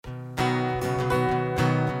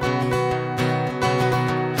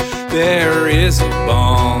There is a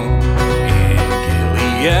balm in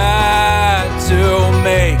Gilead to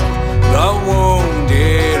make the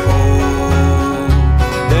wounded whole.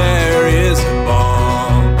 There is a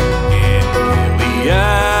balm in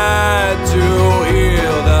Gilead to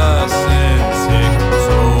heal the sin-sick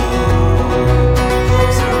soul.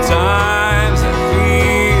 Sometimes I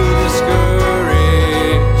feel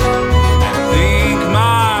discouraged and think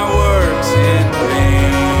my work's in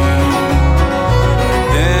vain. But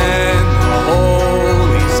then the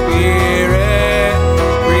Holy Spirit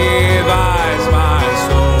revives my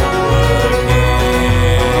soul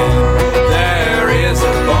again. There is a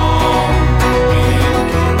balm in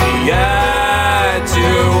Gilead to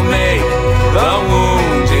make the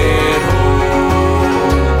wounded whole.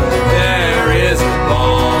 There is a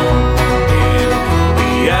balm in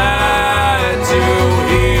Gilead to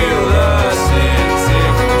heal the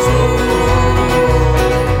sin-sick soul.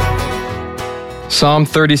 Psalm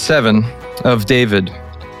 37 of David.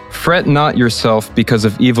 Fret not yourself because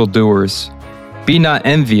of evildoers. Be not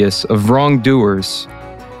envious of wrongdoers,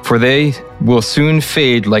 for they will soon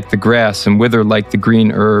fade like the grass and wither like the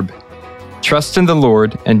green herb. Trust in the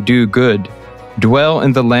Lord and do good. Dwell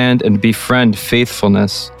in the land and befriend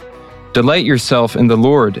faithfulness. Delight yourself in the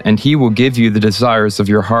Lord, and he will give you the desires of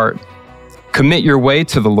your heart. Commit your way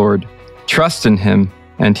to the Lord. Trust in him,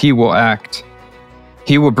 and he will act.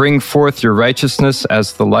 He will bring forth your righteousness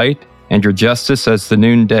as the light, and your justice as the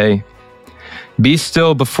noonday. Be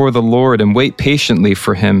still before the Lord and wait patiently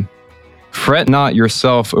for him. Fret not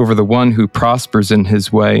yourself over the one who prospers in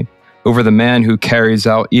his way, over the man who carries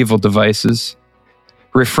out evil devices.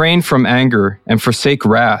 Refrain from anger and forsake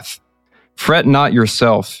wrath. Fret not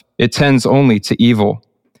yourself, it tends only to evil.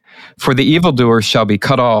 For the evildoer shall be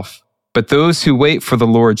cut off, but those who wait for the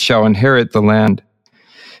Lord shall inherit the land.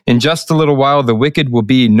 In just a little while the wicked will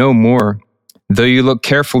be no more. Though you look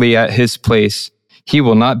carefully at his place, he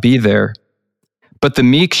will not be there. But the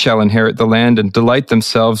meek shall inherit the land and delight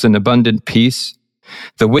themselves in abundant peace.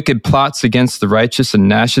 The wicked plots against the righteous and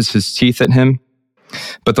gnashes his teeth at him.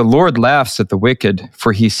 But the Lord laughs at the wicked,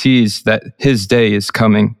 for he sees that his day is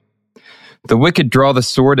coming. The wicked draw the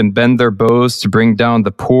sword and bend their bows to bring down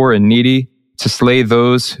the poor and needy, to slay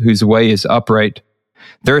those whose way is upright.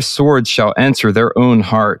 Their swords shall enter their own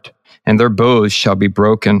heart, and their bows shall be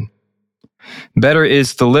broken. Better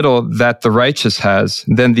is the little that the righteous has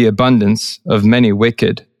than the abundance of many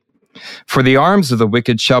wicked. For the arms of the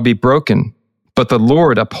wicked shall be broken, but the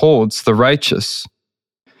Lord upholds the righteous.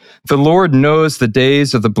 The Lord knows the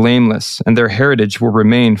days of the blameless, and their heritage will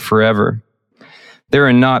remain forever. They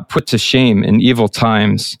are not put to shame in evil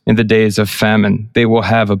times. In the days of famine, they will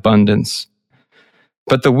have abundance.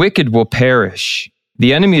 But the wicked will perish.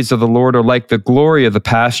 The enemies of the Lord are like the glory of the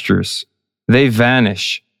pastures. They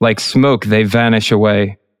vanish. Like smoke, they vanish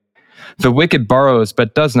away. The wicked borrows,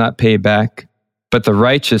 but does not pay back. But the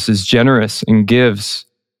righteous is generous and gives.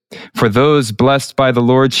 For those blessed by the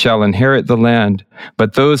Lord shall inherit the land,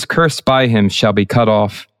 but those cursed by him shall be cut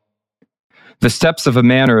off. The steps of a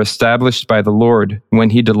man are established by the Lord when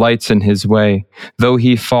he delights in his way. Though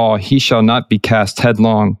he fall, he shall not be cast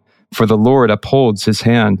headlong, for the Lord upholds his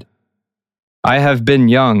hand. I have been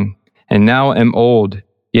young, and now am old,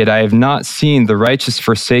 yet I have not seen the righteous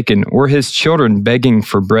forsaken, or his children begging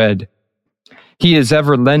for bread. He is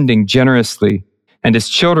ever lending generously, and his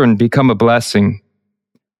children become a blessing.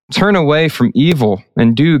 Turn away from evil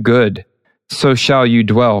and do good, so shall you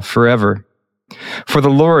dwell forever. For the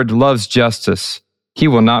Lord loves justice. He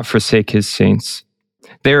will not forsake his saints.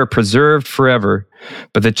 They are preserved forever,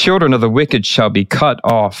 but the children of the wicked shall be cut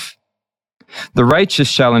off. The righteous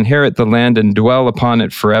shall inherit the land and dwell upon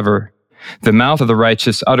it forever. The mouth of the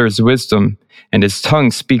righteous utters wisdom, and his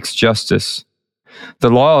tongue speaks justice. The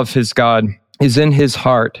law of his God is in his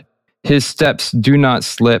heart. His steps do not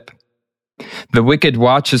slip. The wicked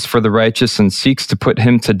watches for the righteous and seeks to put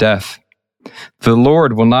him to death. The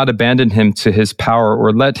Lord will not abandon him to his power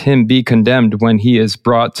or let him be condemned when he is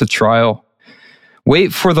brought to trial.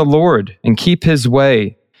 Wait for the Lord and keep his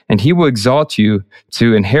way, and he will exalt you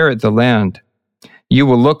to inherit the land. You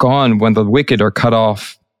will look on when the wicked are cut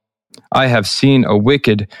off. I have seen a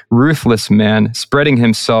wicked, ruthless man spreading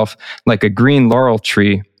himself like a green laurel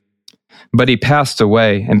tree. But he passed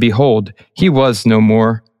away, and behold, he was no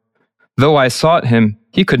more. Though I sought him,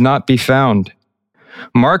 he could not be found.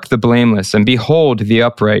 Mark the blameless, and behold the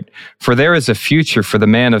upright, for there is a future for the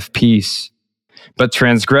man of peace. But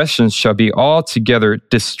transgressions shall be altogether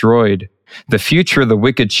destroyed. The future of the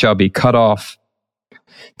wicked shall be cut off.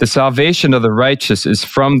 The salvation of the righteous is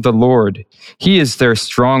from the Lord. He is their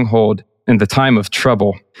stronghold in the time of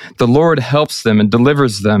trouble. The Lord helps them and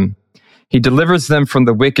delivers them. He delivers them from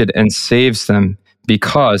the wicked and saves them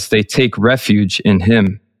because they take refuge in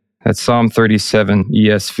him. That's Psalm 37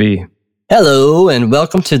 ESV. Hello, and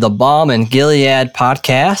welcome to the Balm and Gilead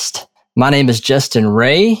podcast. My name is Justin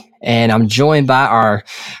Ray, and I'm joined by our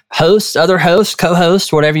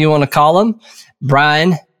co-host, whatever you want to call them,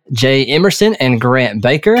 Brian J. Emerson and Grant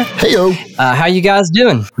Baker. Heyo. How you guys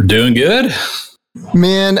doing? We're doing good.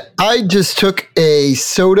 Man, I just took a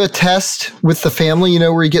soda test with the family,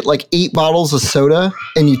 where you get like 8 bottles of soda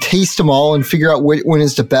and you taste them all and figure out which one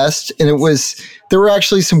is the best. And there were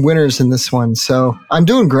actually some winners in this one. So I'm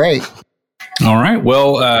doing great. All right.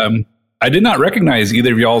 Well, I did not recognize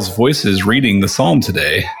either of y'all's voices reading the psalm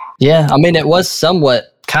today. Yeah, I mean, it was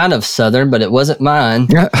somewhat kind of Southern, but it wasn't mine.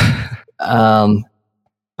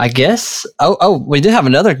 I guess. We do have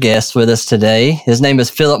another guest with us today. His name is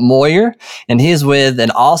Philip Moyer, and he is with an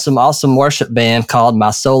awesome worship band called My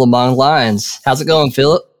Soul Among Lions. How's it going,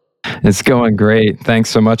 Philip? It's going great. Thanks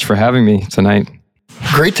so much for having me tonight.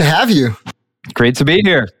 Great to have you. Great to be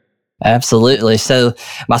here. Absolutely. So,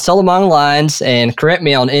 My Soul Among Lions, and correct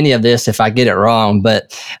me on any of this if I get it wrong,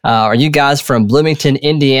 but are you guys from Bloomington,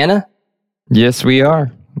 Indiana? Yes, we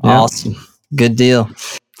are. Yeah. Awesome. Good deal.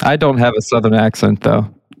 I don't have a Southern accent,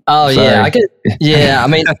 though. Oh, Sorry. yeah. I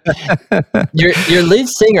mean, your lead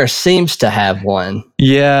singer seems to have one.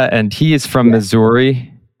 Yeah, and he is from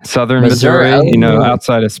Missouri, Southern Missouri,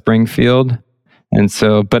 outside of Springfield. And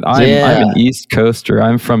so, but I'm an East Coaster.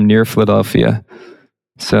 I'm from near Philadelphia.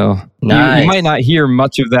 So nice. You might not hear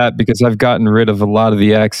much of that because I've gotten rid of a lot of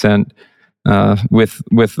the accent with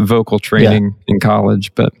vocal training in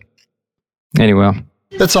college. But anyway.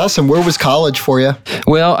 That's awesome. Where was college for you?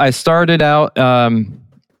 Well, I started out,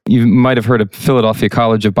 you might have heard of Philadelphia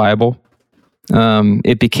College of Bible.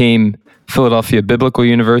 It became Philadelphia Biblical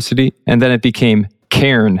University, and then it became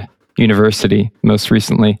Cairn University most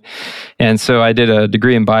recently. And so I did a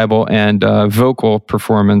degree in Bible and vocal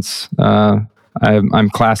performance. I'm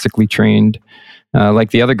classically trained, like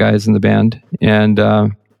the other guys in the band, and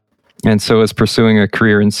so was pursuing a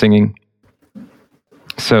career in singing.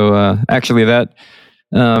 So actually that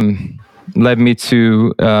led me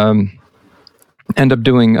to end up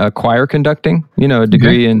doing choir conducting, a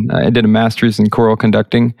degree in, I did a master's in choral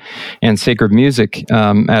conducting and sacred music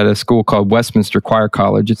at a school called Westminster Choir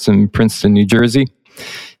College. It's in Princeton, New Jersey.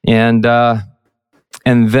 And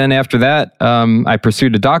then after that, I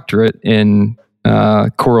pursued a doctorate in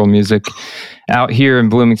choral music out here in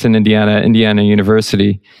Bloomington, Indiana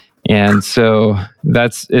University. And so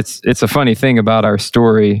it's a funny thing about our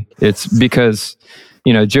story. It's because,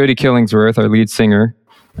 Jody Killingsworth, our lead singer,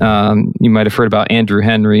 you might have heard about Andrew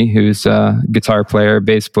Henry, who's a guitar player,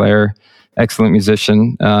 bass player, excellent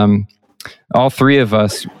musician. All three of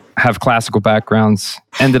us have classical backgrounds,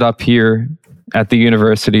 ended up here at the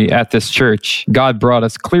university, at this church. God brought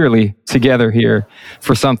us clearly together here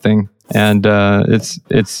for something, and it's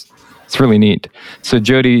really neat. So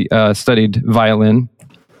Jody studied violin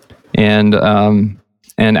and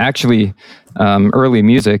actually early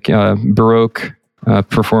music, Baroque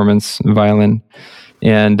performance violin.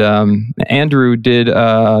 And Andrew did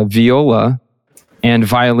viola and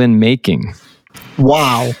violin making.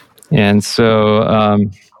 Wow. And so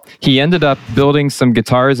he ended up building some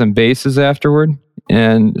guitars and basses afterward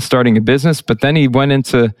and starting a business, but then he went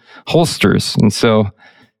into holsters. And so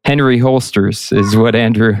Henry Holsters is what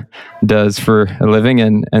Andrew does for a living,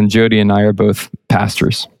 and Jody and I are both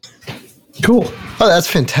pastors. Cool. Oh, that's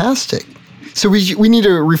fantastic. So we need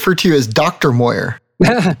to refer to you as Dr. Moyer.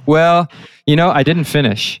 Well, I didn't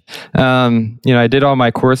finish. I did all my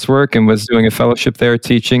coursework and was doing a fellowship there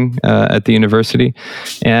teaching at the university.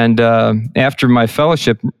 And after my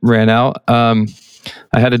fellowship ran out, I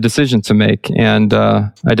had a decision to make. And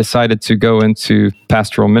I decided to go into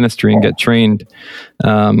pastoral ministry and get trained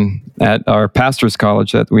at our pastor's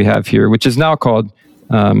college that we have here, which is now called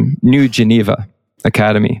New Geneva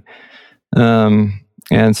Academy.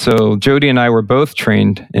 And so Jody and I were both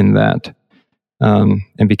trained in that.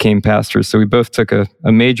 And became pastors. So we both took a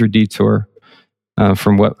major detour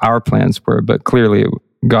from what our plans were, but clearly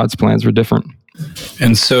God's plans were different.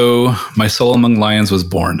 And so My Soul Among Lions was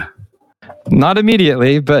born. Not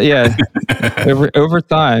immediately, but yeah, over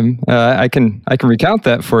time, I can recount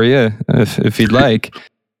that for you if you'd like.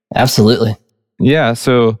 Absolutely. Yeah.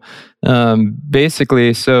 So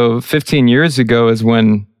basically, 15 years ago is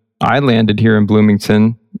when I landed here in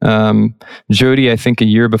Bloomington. Jody, I think a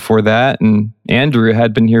year before that, and Andrew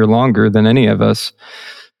had been here longer than any of us.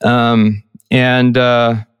 Our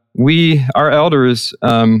elders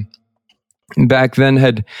back then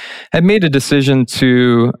had made a decision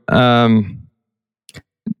to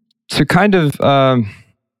kind of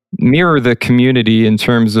mirror the community in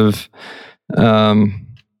terms of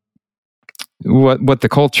what the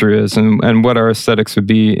culture is and what our aesthetics would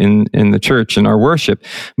be in the church and our worship.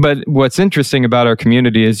 But what's interesting about our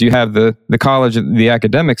community is you have the college, the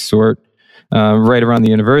academic sort, right around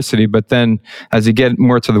the university. But then as you get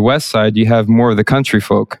more to the west side, you have more of the country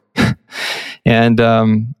folk.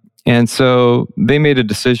 And so they made a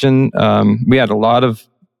decision. We had a lot of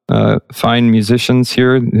fine musicians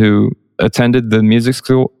here who attended the music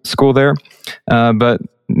school there. But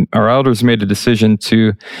our elders made a decision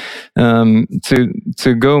to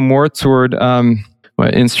go more toward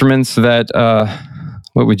instruments that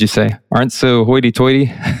what would you say aren't so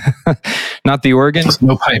hoity-toity. Not the organs.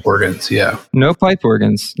 No pipe organs. Yeah. No pipe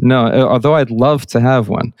organs. No. Although I'd love to have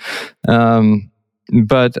one,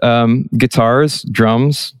 but guitars,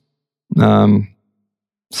 drums,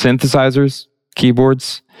 synthesizers,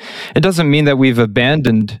 keyboards. It doesn't mean that we've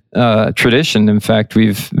abandoned tradition. In fact,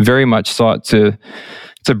 we've very much sought to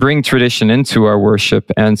bring tradition into our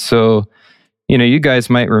worship. And so, you guys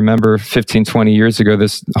might remember 15, 20 years ago,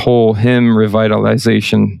 this whole hymn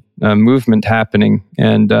revitalization movement happening.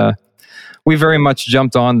 And we very much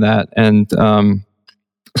jumped on that and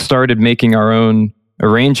started making our own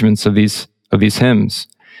arrangements of these hymns.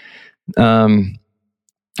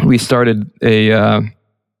 We started a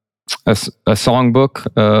songbook.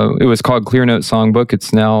 It was called Clear Note Songbook.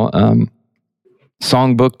 It's now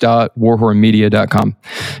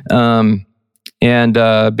songbook.warhornmedia.com. And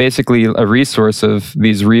basically a resource of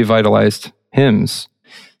these revitalized hymns.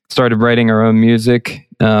 Started writing our own music,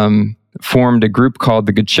 formed a group called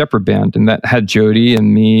the Good Shepherd Band, and that had Jody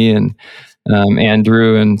and me and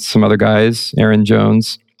Andrew and some other guys, Aaron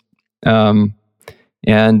Jones. So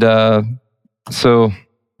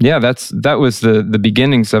yeah, that was the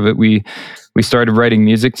beginnings of it. We started writing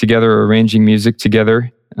music together, arranging music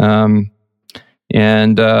together.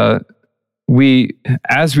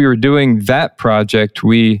 As we were doing that project,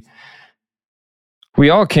 we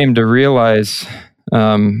all came to realize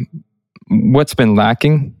what's been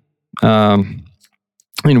lacking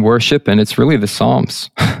in worship, and it's really the Psalms.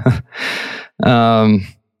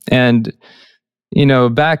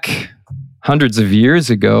 Back hundreds of years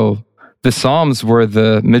ago, the Psalms were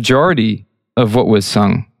the majority of what was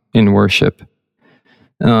sung in worship.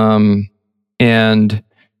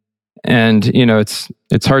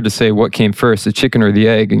 It's hard to say what came first, the chicken or the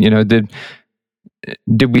egg.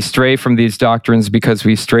 Did we stray from these doctrines because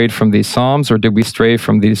we strayed from these Psalms, or did we stray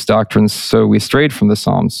from these doctrines so we strayed from the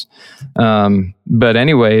Psalms? But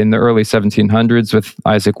anyway, in the early 1700s with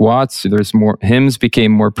Isaac Watts, there's more hymns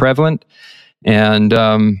became more prevalent, and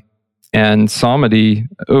psalmody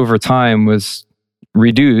over time was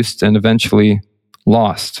reduced and eventually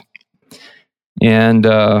lost. And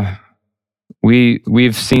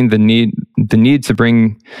we've seen the need to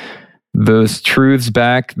bring those truths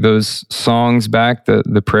back, those songs back,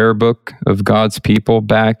 the prayer book of God's people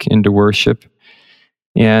back into worship.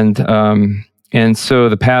 And so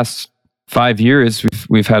the past 5 years,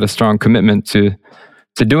 we've had a strong commitment to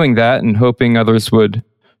doing that, and hoping others would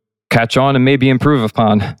catch on and maybe improve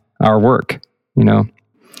upon our work,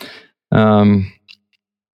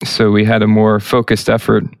 So we had a more focused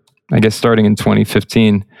effort, I guess, starting in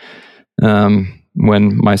 2015,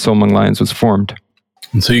 when My Soul Among Lions was formed.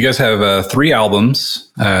 And so you guys have 3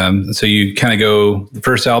 albums. So you kind of go, the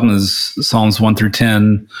first album is Psalms 1 through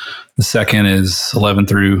 10. The second is 11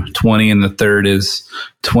 through 20. And the third is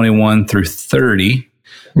 21 through 30.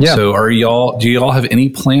 Yeah. So do you all have any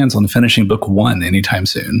plans on finishing book 1 anytime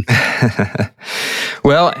soon?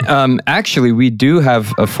 Well, actually, we do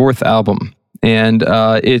have a 4th album, and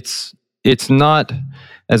it's not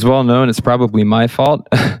as well known. It's probably my fault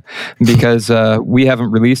because we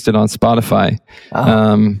haven't released it on Spotify.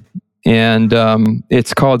 Oh.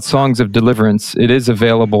 It's called Songs of Deliverance. It is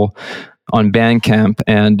available on Bandcamp,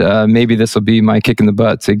 and maybe this will be my kick in the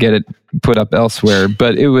butt to get it put up elsewhere.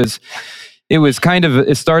 But it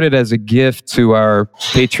started as a gift to our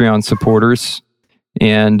Patreon supporters,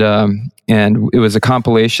 and it was a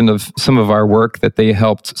compilation of some of our work that they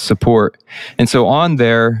helped support. And so on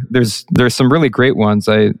there's some really great ones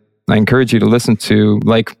I encourage you to listen to.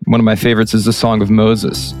 Like, one of my favorites is the Song of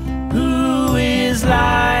Moses. Who is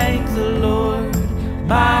like the Lord,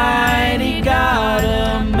 mighty God,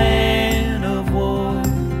 a man of war?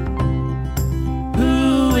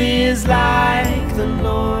 Who is like the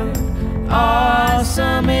Lord,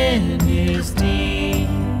 awesome in his deeds?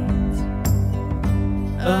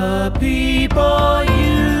 A people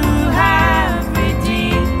you have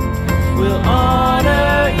redeemed will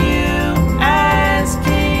honor you as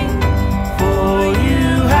King, for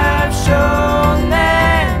you have shown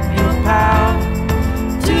them your power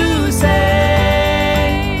to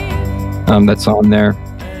that's on there.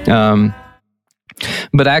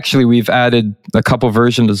 But actually, we've added a couple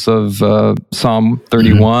versions of Psalm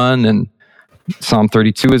 31, and Psalm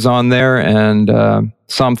 32 is on there, and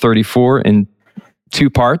Psalm 34 in 2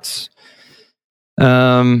 parts,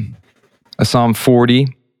 a Psalm 40,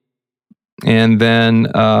 and then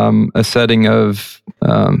a setting of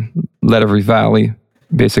Let Every Valley,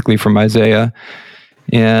 basically from Isaiah,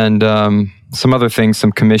 and some other things,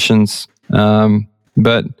 some commissions.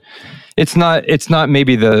 But it's not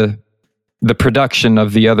maybe the production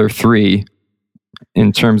of the other 3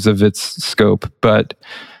 in terms of its scope, but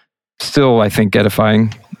still, I think,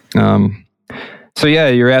 edifying. So yeah,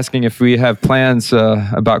 you're asking if we have plans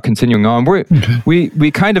about continuing on.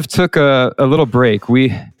 We kind of took a little break.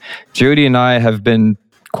 Jody and I have been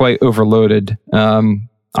quite overloaded. I'm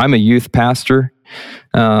a youth pastor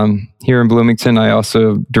here in Bloomington. I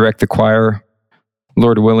also direct the choir.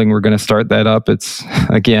 Lord willing, we're going to start that up. It's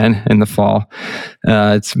again in the fall.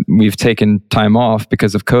 We've taken time off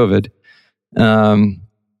because of COVID,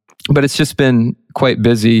 but it's just been quite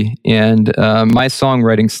busy. And my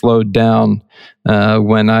songwriting slowed down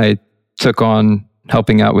when I took on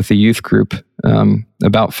helping out with the youth group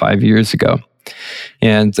about 5 years ago.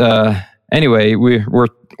 And anyway, we're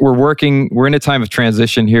working. We're in a time of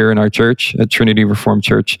transition here in our church at Trinity Reformed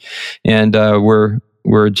Church, and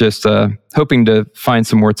we're just hoping to find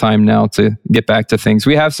some more time now to get back to things.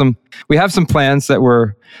 We have some plans that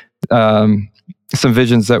we're some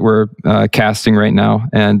visions that we're casting right now,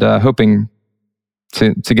 and hoping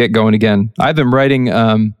to get going again. I've been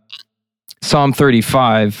writing Psalm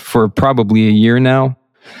 35 for probably a year now,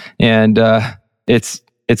 and it's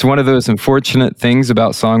one of those unfortunate things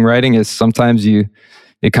about songwriting is sometimes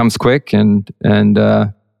it comes quick, and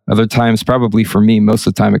other times, probably for me, most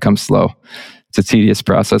of the time it comes slow. It's a tedious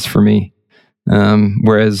process for me.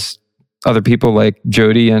 Whereas other people like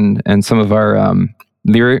Jody and some of our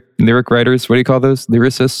lyric writers, what do you call those?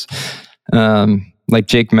 Lyricists? Like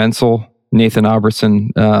Jake Menzel, Nathan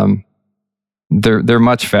Alberson, they're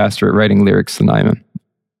much faster at writing lyrics than I am.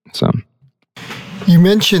 So, you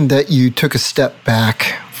mentioned that you took a step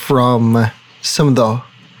back from some of the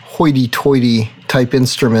hoity-toity type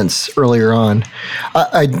instruments earlier on.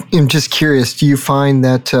 I am just curious, do you find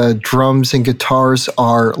that drums and guitars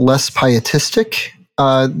are less pietistic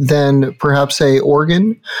than perhaps a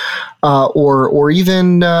organ or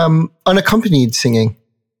even unaccompanied singing?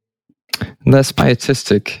 Less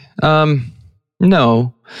pietistic?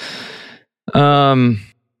 No.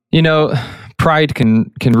 Pride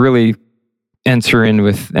can really enter in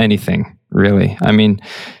with anything, really. I mean,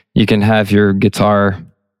 you can have your guitar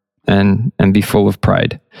and be full of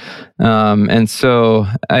pride. And so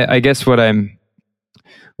I guess what I'm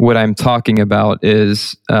talking about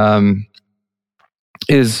is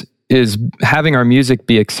having our music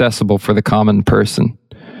be accessible for the common person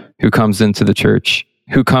who comes into the church,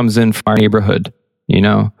 who comes in from our neighborhood,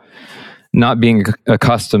 not being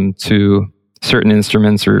accustomed to certain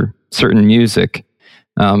instruments or certain music.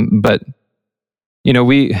 But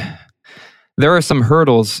there are some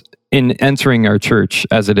hurdles in entering our church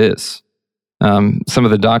as it is. Some of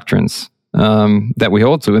the doctrines that we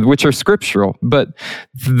hold to, which are scriptural, but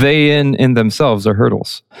they in themselves are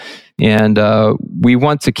hurdles. And we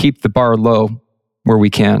want to keep the bar low where we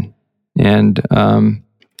can. And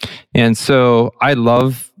so I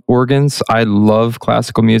love organs. I love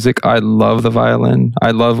classical music. I love the violin.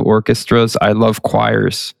 I love orchestras. I love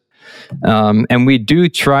choirs. And we do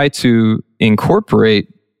try to incorporate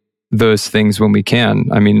those things when we can.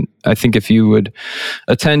 I mean, I think if you would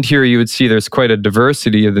attend here, you would see there's quite a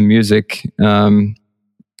diversity of the music,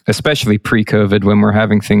 especially pre-COVID, when we're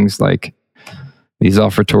having things like these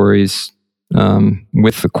offertories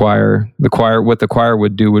with the choir. What the choir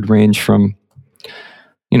would do would range from,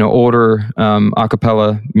 older a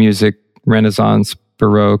cappella music, Renaissance,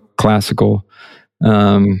 Baroque, classical,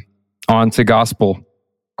 on to gospel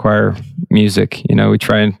choir music. We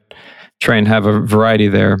try and have a variety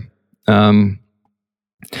there. And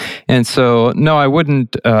so, no, I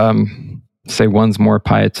wouldn't say one's more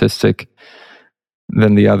pietistic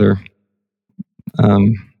than the other.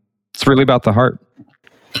 It's really about the heart.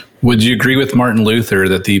 Would you agree with Martin Luther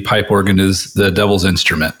that the pipe organ is the devil's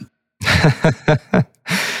instrument? I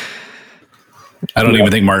don't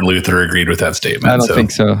even think Martin Luther agreed with that statement. I don't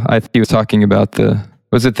think so. I think he was talking about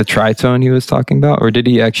was it the tritone he was talking about? Or did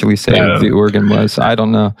he actually say the organ was? I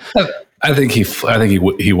don't know. I think he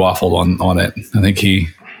waffled on it. I think he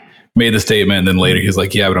made the statement, and then later he was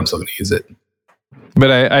like, "Yeah, but I'm still going to use it."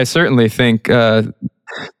 But I certainly think the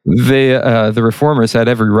reformers had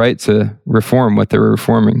every right to reform what they were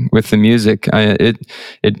reforming with the music.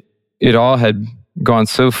 It all had gone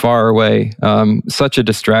so far away, such a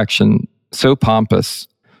distraction, so pompous,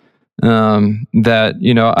 that,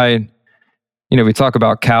 we talk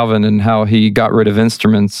about Calvin and how he got rid of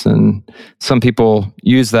instruments, and some people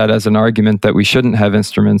use that as an argument that we shouldn't have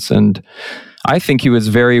instruments. And I think he was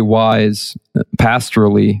very wise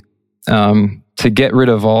pastorally to get rid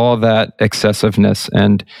of all that excessiveness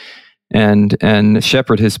and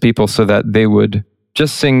shepherd his people so that they would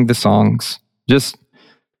just sing the songs, just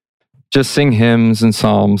sing hymns and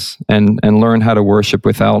psalms, and learn how to worship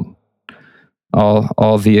without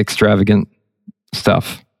all the extravagant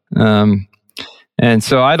stuff. And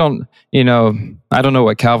so I don't know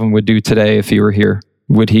what Calvin would do today if he were here.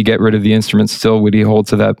 Would he get rid of the instruments still? Would he hold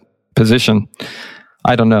to that position?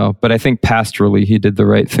 I don't know, but I think pastorally he did the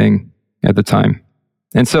right thing at the time.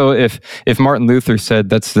 And so if Martin Luther said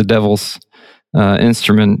that's the devil's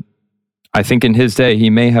instrument, I think in his day he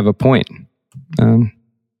may have a point.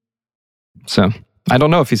 So I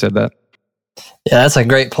don't know if he said that. Yeah, that's a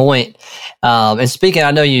great point. And speaking,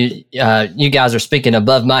 I know you guys are speaking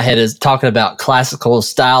above my head, is talking about classical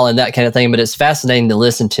style and that kind of thing, but it's fascinating to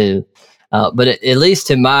listen to. But at least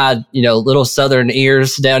to my, little Southern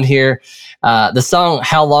ears down here, the song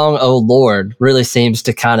 "How Long, O Lord" really seems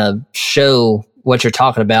to kind of show what you're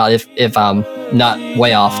talking about. If I'm not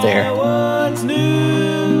way off there. Once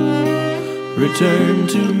new, return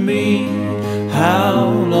to me. How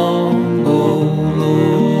long, O Lord?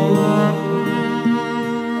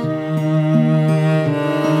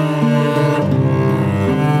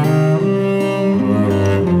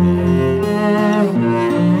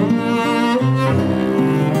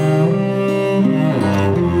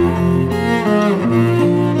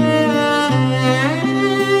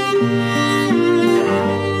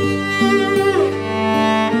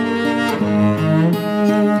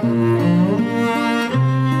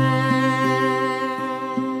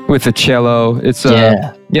 With the cello, it's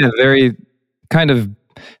very kind of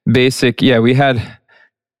basic. Yeah, we had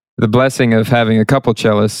the blessing of having a couple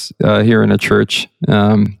cellists here in the church,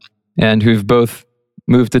 and who've both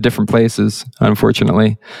moved to different places,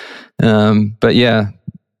 unfortunately. But yeah,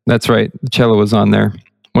 that's right. The cello was on there.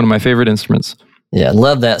 One of my favorite instruments. Yeah,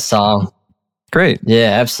 love that song. Great. Yeah,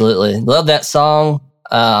 absolutely. Love that song.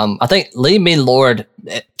 I think "Lead Me, Lord,"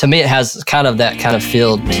 to me, it has kind of that kind of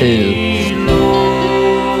feel too.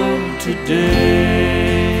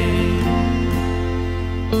 Today.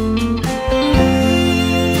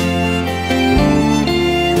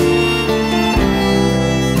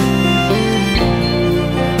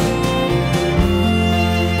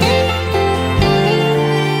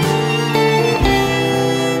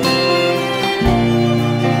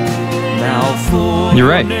 Now you're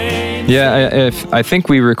right. Yeah, I think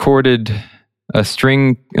we recorded a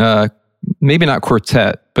string, maybe not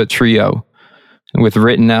quartet, but trio, with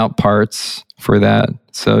written out parts for that.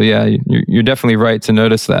 So yeah, you're definitely right to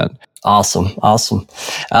notice that. Awesome.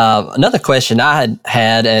 Another question I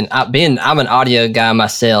had, and I'm an audio guy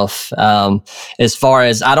myself, as far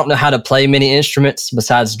as I don't know how to play many instruments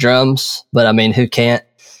besides drums, but I mean, who can't,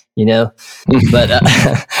 but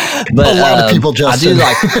but a lot of people, Justin.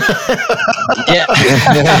 I do yeah.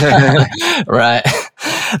 Right.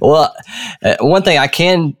 Well, one thing I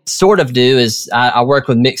can sort of do is I work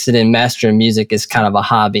with mixing and mastering music as kind of a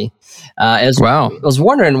hobby. Wow. I was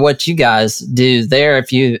wondering what you guys do there,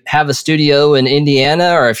 if you have a studio in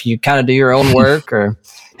Indiana or if you kind of do your own work or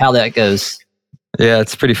how that goes. Yeah,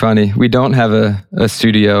 it's pretty funny. We don't have a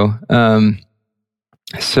studio.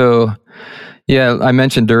 So, yeah, I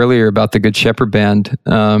mentioned earlier about the Good Shepherd Band.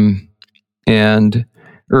 And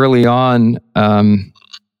early on,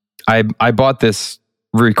 I bought this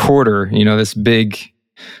recorder, this big,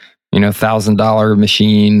 $1,000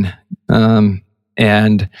 machine.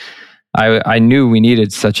 And I knew we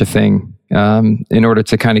needed such a thing in order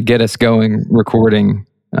to kind of get us going recording.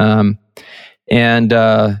 And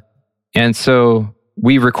so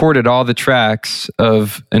we recorded all the tracks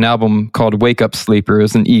of an album called Wake Up Sleeper. It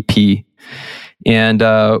was an EP. And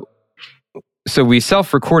so we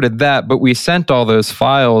self-recorded that, but we sent all those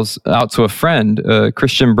files out to a friend, a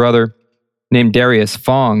Christian brother named Darius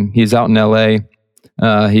Fong. He's out in LA.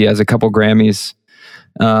 He has a couple Grammys.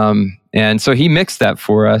 And so he mixed that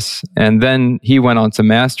for us, and then he went on to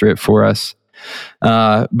master it for us.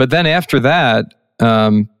 But then after that,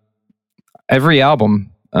 every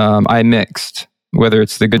album I mixed, whether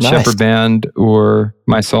it's the Good Shepherd Band or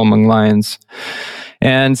My Soul Among Lions.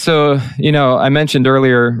 And so, I mentioned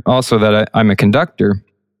earlier also that I'm a conductor.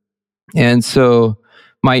 And so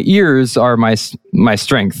my ears are my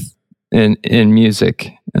strength in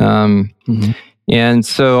music. And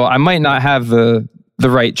so I might not have the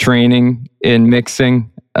right training in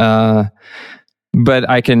mixing, but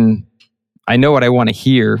I know what I want to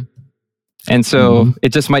hear. And so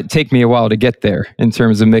it just might take me a while to get there in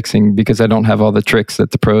terms of mixing because I don't have all the tricks that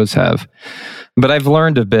the pros have. But I've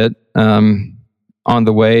learned a bit on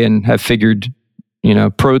the way and have figured,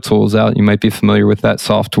 Pro Tools out. You might be familiar with that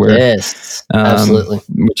software. Yes, absolutely.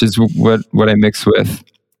 Which is what I mix with.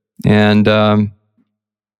 And then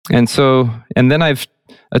I've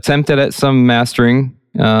attempted at some mastering.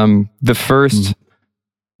 The first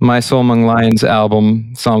My Soul Among Lions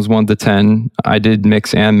album, Psalms 1 to 10, I did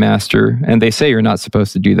mix and master, and they say you're not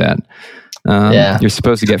supposed to do that. You're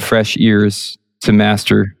supposed to get fresh ears to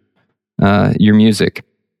master your music.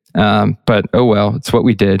 But oh well, it's what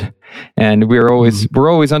we did, and we're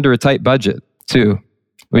always under a tight budget too,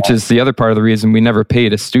 which is the other part of the reason we never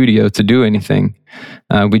paid a studio to do anything.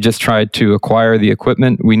 We just tried to acquire the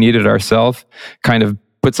equipment we needed ourselves, kind of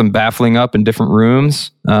put some baffling up in different rooms.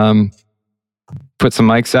 Put some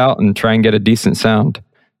mics out and try and get a decent sound.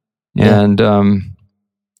 And but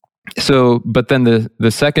then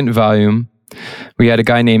the second volume, we had a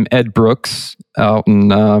guy named Ed Brooks out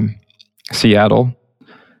in Seattle.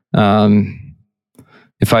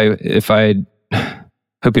 If I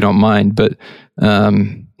hope you don't mind, but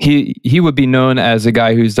he would be known as a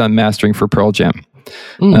guy who's done mastering for Pearl Jam.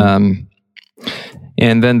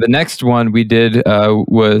 And then the next one we did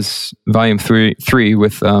was volume three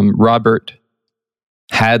with Robert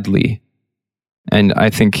Hadley, and I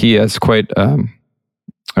think he has quite a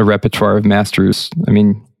repertoire of masters. I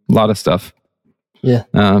mean, a lot of stuff,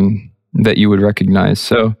 that you would recognize.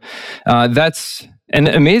 So and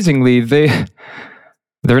amazingly,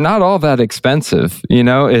 they're not all that expensive.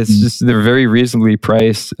 It's just they're very reasonably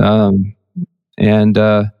priced,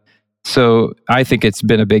 so I think it's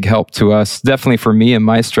been a big help to us, definitely for me and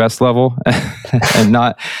my stress level, and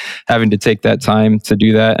not having to take that time to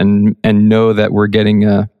do that and know that we're getting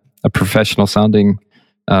a professional sounding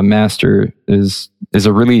master is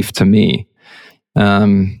a relief to me.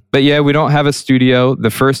 But yeah, we don't have a studio. The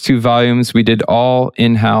first two volumes we did all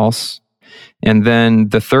in-house, and then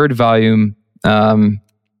the third volume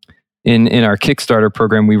in our Kickstarter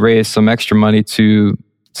program, we raised some extra money to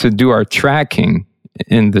do our tracking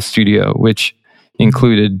in the studio, which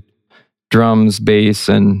included drums, bass,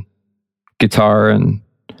 and guitar, and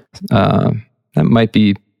that might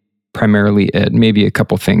be primarily it, maybe a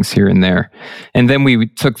couple things here and there. And then we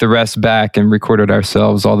took the rest back and recorded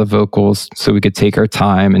ourselves, all the vocals, so we could take our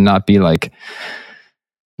time and not be like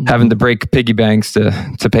having to break piggy banks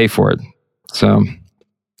to pay for it. So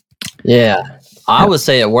I would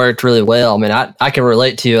say it worked really well. I mean, I can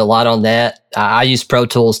relate to you a lot on that. I use Pro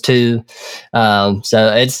Tools too. So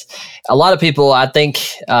it's a lot of people, I think,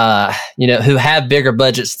 who have bigger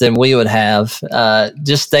budgets than we would have,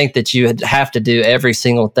 just think that you have to do every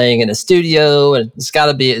single thing in a studio and it's got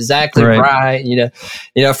to be exactly right.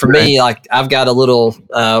 For me, like I've got a little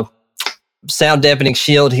sound dampening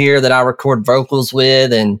shield here that I record vocals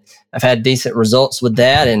with, and I've had decent results with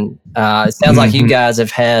that. And it sounds like you guys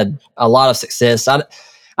have had a lot of success.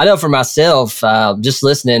 I know for myself, just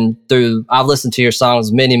listening through, I've listened to your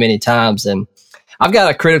songs many, many times, and I've got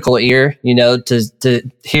a critical ear,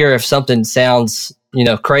 to hear if something sounds,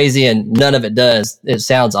 crazy, and none of it does. It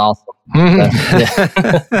sounds awesome.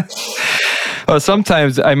 Well,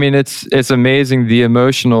 sometimes, I mean, it's amazing the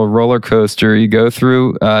emotional roller coaster you go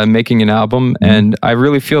through making an album, and I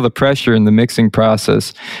really feel the pressure in the mixing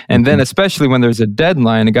process. And then, especially when there's a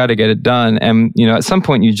deadline, I got to get it done. And at some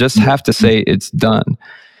point, you just have to say it's done.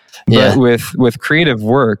 But with creative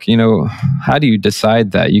work, how do you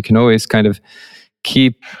decide that? You can always kind of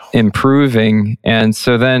keep improving, and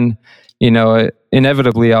so then,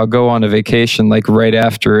 inevitably I'll go on a vacation like right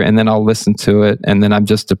after, and then I'll listen to it, and then I'm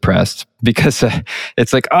just depressed because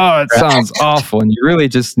it's like, oh, it sounds awful, and you really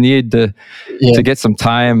just need to get some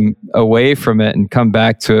time away from it and come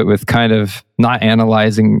back to it with kind of not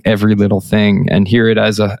analyzing every little thing and hear it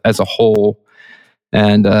as a whole.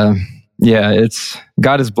 And it's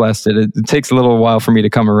God has blessed it. It takes a little while for me to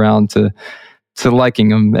come around to liking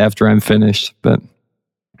them after I'm finished, but.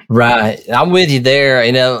 Right. I'm with you there.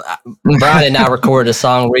 Brian and I recorded a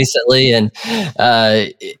song recently, and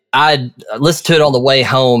I listened to it on the way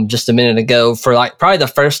home just a minute ago for like probably the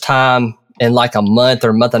first time in like a month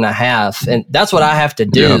or month and a half. And that's what I have to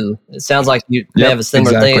do. Yep. It sounds like you have a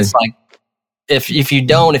similar thing. It's like, if you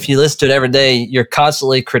listen to it every day, you're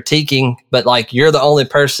constantly critiquing, but like you're the only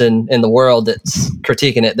person in the world that's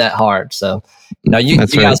critiquing it that hard. So, you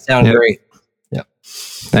guys sound great. Yeah.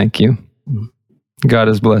 Thank you. God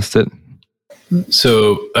has blessed it.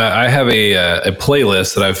 So I have a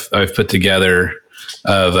playlist that I've put together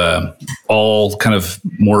of all kind of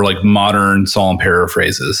more like modern psalm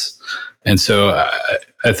paraphrases. And so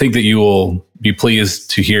I think that you will be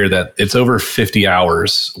pleased to hear that it's over 50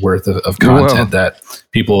 hours worth of content that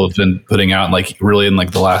people have been putting out, like really in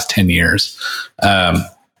like the last 10 years.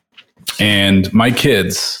 And my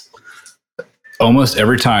kids, almost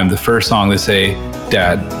every time, the first song they say,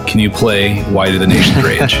 "Dad, can you play Why Do the Nations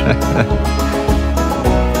Rage?"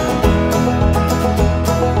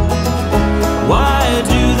 Why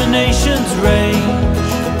do the nations rage?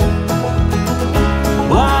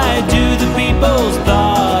 Why do the people's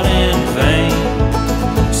thought in vain,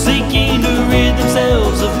 seeking to rid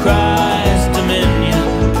themselves of Christ's dominion?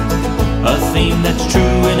 A theme that's true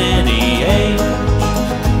in any age.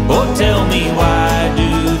 Oh, tell me, why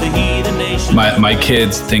do the heathen nations? My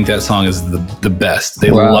kids think that song is the best.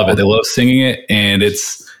 They love it. They love singing it, and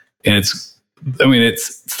it's. I mean,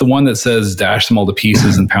 it's the one that says, "Dash them all to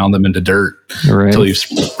pieces and pound them into dirt until you've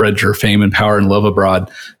spread your fame and power and love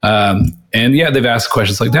abroad." And yeah, they've asked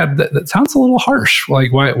questions like, "Dad, that sounds a little harsh.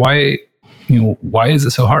 Like, why is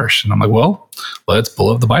it so harsh?" And I'm like, "Well, let's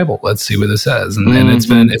pull up the Bible. Let's see what it says." And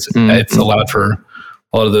it's allowed for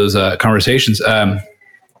a lot of those conversations.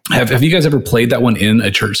 Have you guys ever played that one in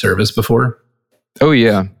a church service before? Oh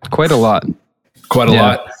yeah, quite a lot. Quite a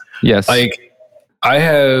lot. Yes. Like, I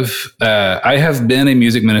have been a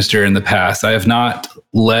music minister in the past. I have not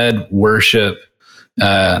led worship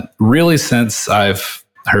really since I've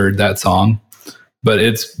heard that song, but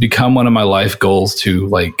it's become one of my life goals to,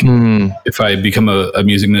 like, if I become a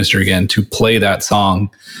music minister again, to play that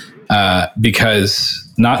song, because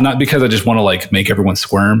not because I just want to like make everyone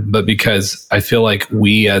squirm, but because I feel like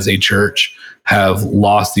we as a church have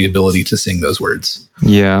lost the ability to sing those words.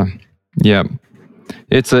 Yeah. Yeah.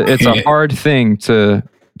 It's a hard thing to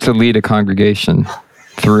lead a congregation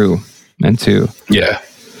through and to. Yeah.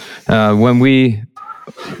 When we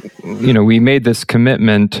made this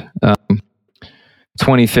commitment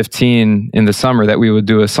 2015 in the summer that we would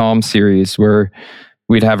do a psalm series where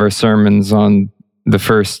we'd have our sermons on the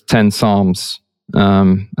first 10 psalms,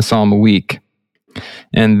 a psalm a week.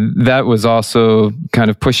 And that was also kind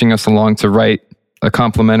of pushing us along to write a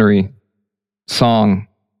complimentary song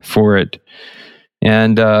for it.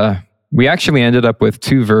 And we actually ended up with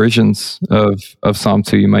 2 versions of Psalm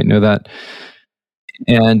 2. You might know that.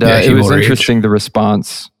 And it was interesting, the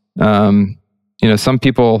response. Some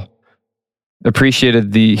people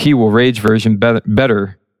appreciated the He Will Rage version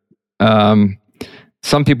better.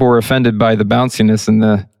 Some people were offended by the bounciness and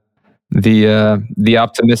the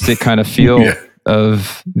optimistic kind of feel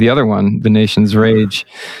of the other one, The Nation's Rage.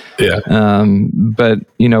 Yeah. But,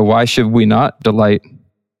 why should we not delight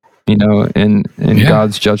in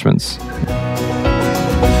God's judgments?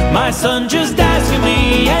 My son, just ask of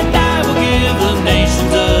me, and I will give the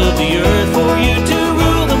nations of the earth for you to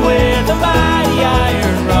rule them with a mighty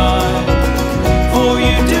iron rod, for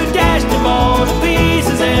you to dash them all to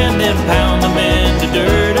pieces and then pound them into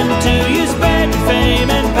dirt until you spread your fame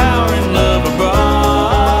and power and love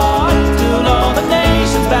abroad, till all the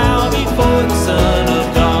nations bow before the Son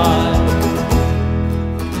of God.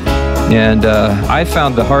 And I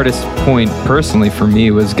found the hardest point personally for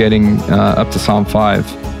me was getting up to Psalm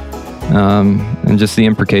 5, and just the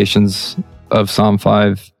imprecations of Psalm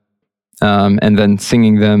 5, and then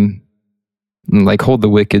singing them, like, hold the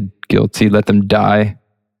wicked guilty, let them die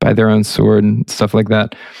by their own sword and stuff like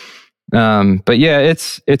that. But yeah,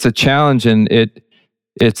 it's a challenge, and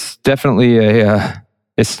it's definitely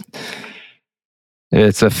it's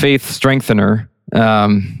a faith strengthener.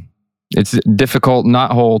 It's difficult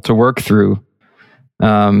knothole to work through,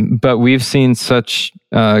 but we've seen such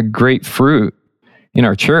great fruit in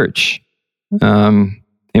our church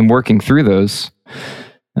in working through those,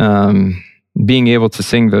 being able to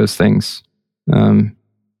sing those things, and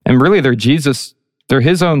really they're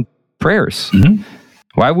His own prayers. Mm-hmm.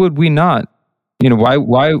 Why would we not? Why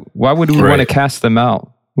would we want to cast them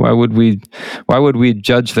out? Why would we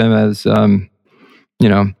judge them as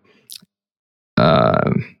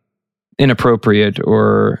inappropriate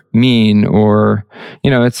or mean, or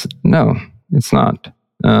it's not.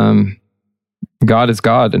 God is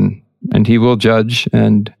God, and He will judge,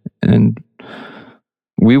 and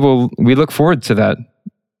we look forward to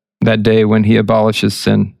that day when He abolishes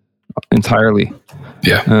sin entirely.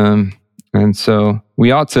 Yeah. And so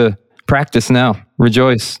we ought to practice now,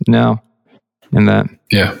 rejoice now in that.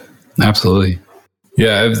 Yeah, absolutely.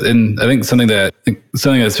 Yeah, and I think something that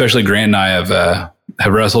especially Grant and I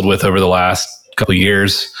have wrestled with over the last couple of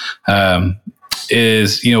years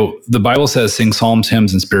is, the Bible says sing psalms,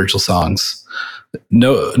 hymns, and spiritual songs.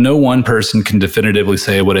 No one person can definitively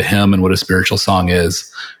say what a hymn and what a spiritual song is.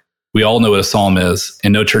 we all know what a psalm is,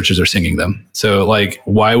 and no churches are singing them. So, like,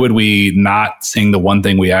 why would we not sing the one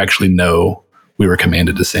thing we actually know we were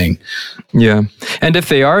commanded to sing? Yeah. And if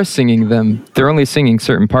they are singing them, they're only singing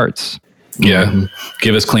certain parts. Yeah.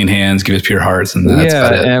 Give us clean hands, give us pure hearts, and that's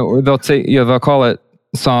about it. And they'll say, they'll call it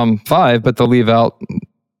Psalm 5, but they'll leave out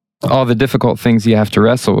all the difficult things you have to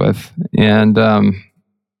wrestle with. And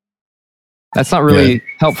that's not really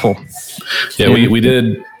helpful. Yeah, we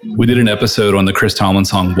did an episode on the Chris Tomlin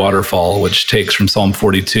song Waterfall, which takes from Psalm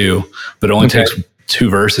 42, but it only takes 2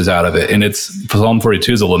 verses out of it. And Psalm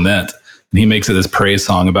 42 is a lament. And he makes it this praise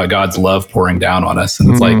song about God's love pouring down on us. And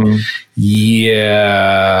it's like,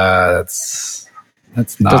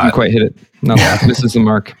 that's not... Doesn't quite hit it. No, this is the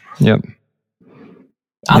mark. Yep.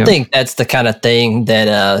 I think that's the kind of thing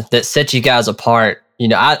that sets you guys apart. You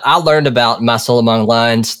know, I learned about My Soul Among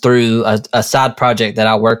Lions through a side project that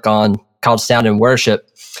I work on called Sound and Worship.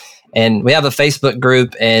 And we have a Facebook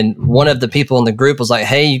group, and one of the people in the group was like,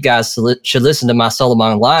 hey, you guys should listen to My Soul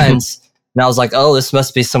Among Lions. And I was like, oh, this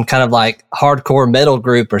must be some kind of like hardcore metal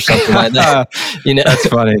group or something like that. You know, that's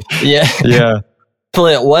funny. Yeah. Yeah. Well,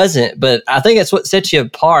 it wasn't, but I think that's what sets you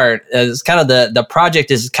apart. It's kind of the project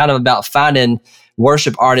is kind of about finding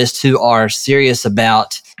worship artists who are serious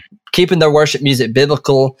about keeping their worship music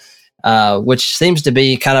biblical, which seems to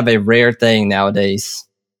be kind of a rare thing nowadays.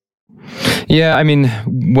 Yeah, I mean,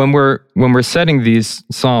 when we're setting these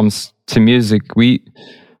psalms to music, we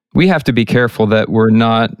have to be careful that we're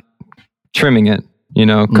not trimming it,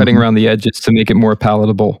 cutting around the edges to make it more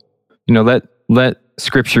palatable. Let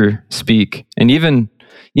Scripture speak, and even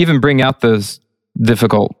bring out those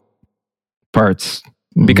difficult parts,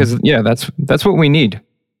 because that's what we need.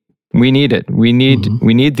 We need it. We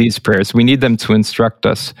need these prayers. We need them to instruct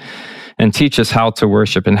us and teach us how to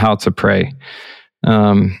worship and how to pray.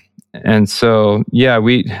 And so,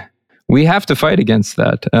 we have to fight against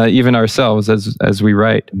that, even ourselves as we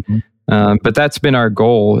write. But that's been our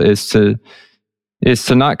goal, is to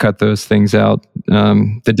not cut those things out,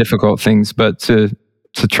 the difficult things, but to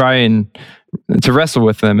try and to wrestle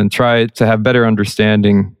with them and try to have better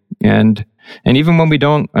understanding, and even when we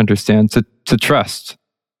don't understand, to trust.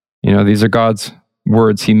 These are God's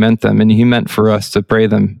words. He meant them, and He meant for us to pray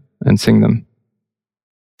them and sing them.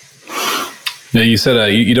 Now, you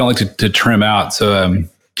said you don't like to trim out. So,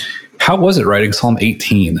 how was it writing Psalm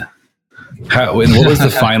 18? And what was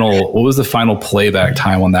the final playback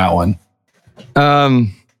time on that one?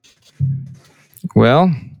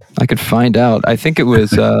 Well, I could find out. I think it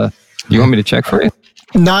was. You want me to check for you?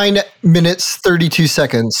 9 minutes 32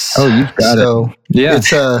 seconds. Oh, you've got it. Yeah,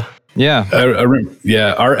 it's Yeah. I remember,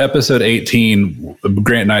 our episode 18,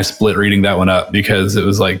 Grant and I split reading that one up because it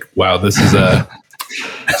was like, wow, this one's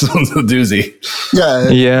a doozy.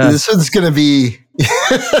 Yeah. This one's going to be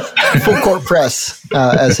full court press,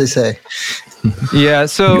 as they say. Yeah.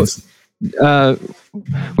 So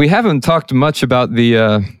we haven't talked much about the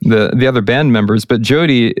other band members, but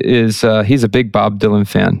Jody he's a big Bob Dylan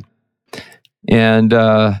fan. And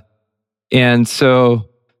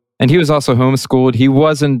he was also homeschooled. He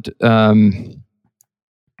wasn't,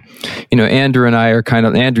 Andrew and I are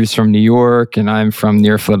Andrew's from New York and I'm from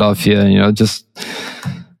near Philadelphia, just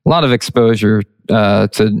a lot of exposure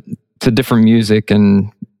to different music.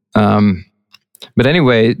 And, but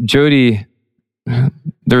anyway, Jody,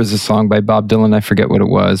 there was a song by Bob Dylan, I forget what it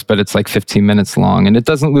was, but it's like 15 minutes long and it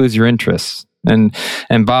doesn't lose your interest. And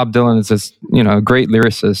Bob Dylan is this, a great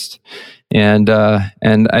lyricist. And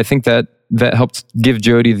I think that helped give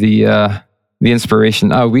Jody the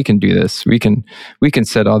inspiration. Oh, we can do this. We can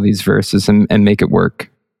set all these verses and make it work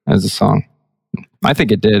as a song. I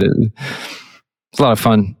think it did. It's a lot of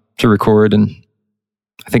fun to record, and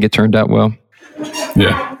I think it turned out well.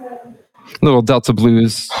 Yeah, a little Delta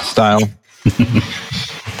blues style.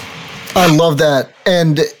 I love that.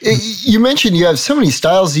 And you mentioned you have so many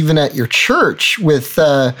styles even at your church with.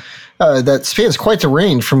 That spans quite the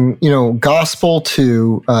range from, gospel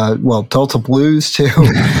to, Delta blues to,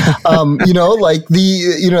 like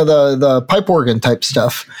the pipe organ type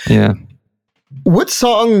stuff. Yeah. What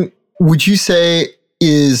song would you say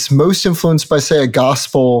is most influenced by, say, a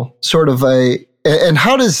gospel sort of and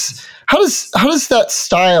how does that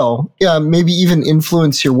style maybe even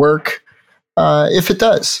influence your work, if it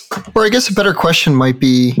does? Or I guess a better question might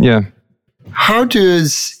be, how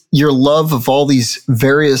does your love of all these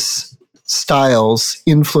various styles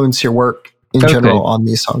influence your work in general on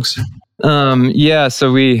these songs?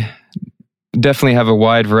 So we definitely have a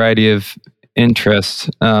wide variety of interests.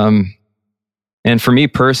 And for me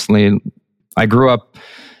personally, I grew up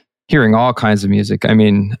hearing all kinds of music. I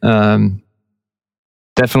mean,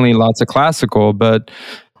 definitely lots of classical, but,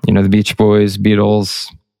 the Beach Boys, Beatles,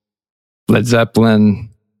 Led Zeppelin,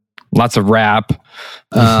 lots of rap,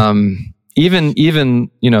 even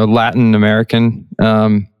Latin American.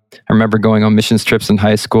 I remember going on missions trips in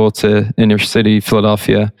high school to inner city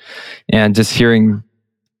Philadelphia, and just hearing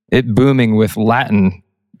it booming with Latin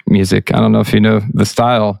music. I don't know if you know the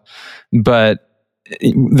style, but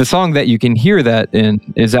the song that you can hear that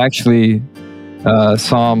in is actually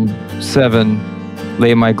Psalm 7,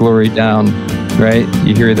 Lay My Glory Down, right?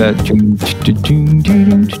 You hear that.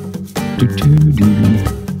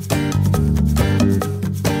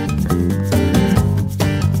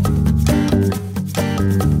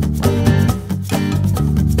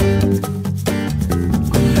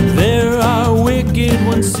 There are wicked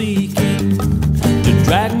ones seeking to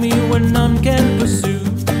drag me where none can pursue,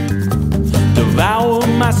 devour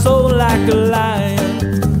my soul like a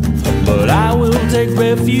lion, but I will take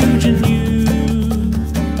refuge in you.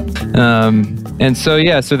 And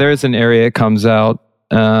so, so there's an area it comes out.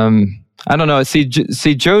 I don't know. See,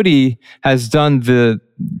 Jody has done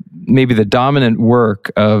maybe the dominant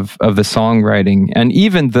work of the songwriting and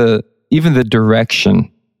even the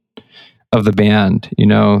direction of the band.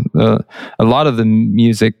 A lot of the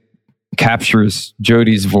music captures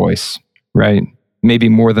Jody's voice, right? Maybe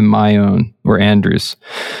more than my own or Andrew's.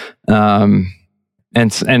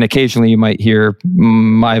 And occasionally you might hear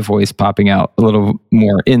my voice popping out a little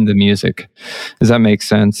more in the music. Does that make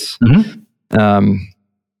sense? Mm-hmm.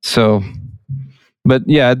 But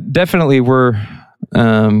yeah, definitely we're,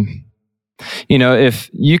 if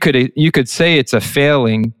you could say it's a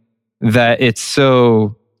failing that it's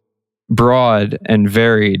so broad and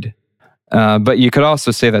varied, but you could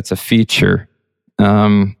also say that's a feature.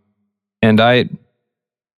 It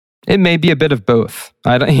may be a bit of both.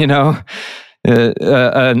 I don't,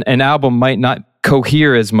 an album might not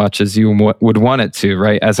cohere as much as you would want it to,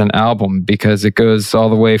 right? As an album, because it goes all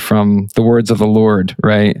the way from the words of the Lord,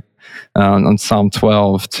 right? On Psalm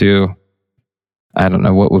 12 to, I don't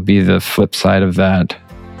know, what would be the flip side of that?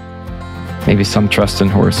 Maybe some trust in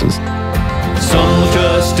horses. Some will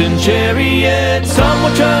trust in chariots, some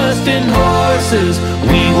will trust in horses.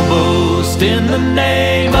 We will boast in the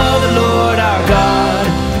name of the Lord our God.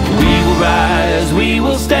 We will rise, we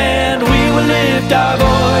will stand, we will lift our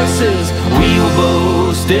voices. We will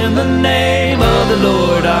boast in the name of the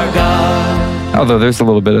Lord our God. Although there's a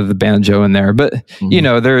little bit of the banjo in there, but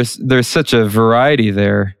there's such a variety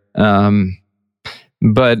there.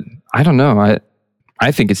 But I don't know.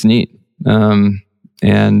 I think it's neat,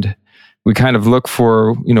 and we kind of look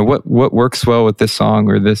for what works well with this song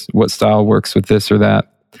or this, what style works with this or that.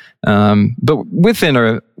 But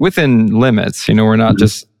within limits. We're not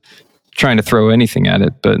just trying to throw anything at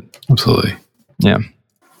it. But absolutely, yeah.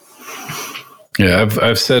 Yeah,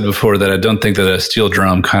 I've said before that I don't think that a steel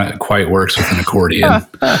drum quite works with an accordion.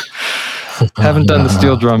 Haven't done the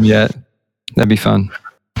steel drum yet. That'd be fun.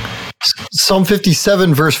 Psalm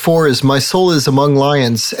 57 verse 4 is, my soul is among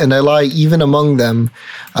lions, and I lie even among them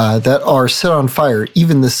that are set on fire,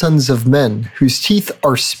 even the sons of men, whose teeth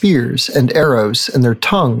are spears and arrows, and their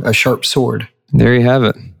tongue a sharp sword. There you have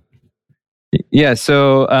it. Yeah,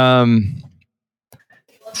 so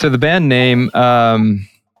the band name,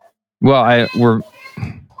 I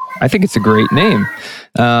think it's a great name.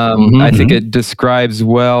 I think it describes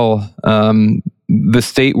well the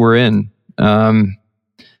state we're in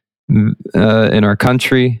our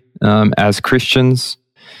country as Christians,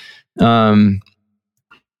 and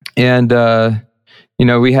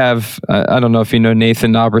we have I don't know if you know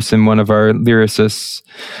Nathan Oberson, one of our lyricists.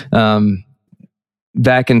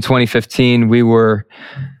 Back in 2015, we were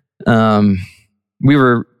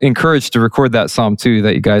encouraged to record that Psalm 2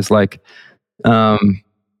 that you guys like,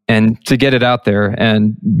 and to get it out there.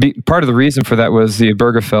 And part of the reason for that was the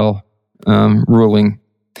Obergefell ruling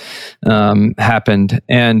happened,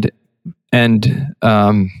 and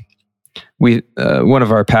we one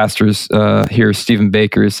of our pastors here, Stephen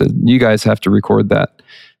Baker, said, "You guys have to record that.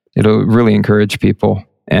 It'll really encourage people."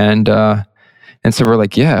 And so we're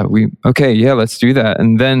like, let's do that.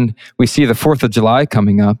 And then we see the 4th of July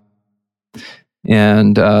coming up,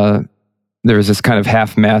 and there was this kind of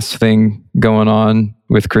half-mast thing going on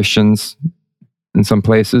with Christians in some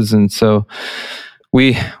places, and so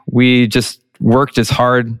we just worked as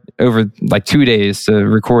hard over like 2 days to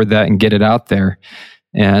record that and get it out there,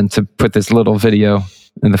 and to put this little video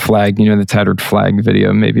in the flag, the tattered flag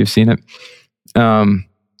video. Maybe you've seen it.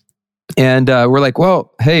 And we're like,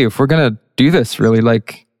 well, hey, if we're gonna do this, really,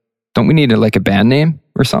 like, don't we need a band name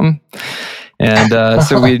or something? And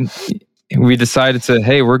so we decided to,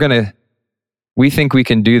 hey, we think we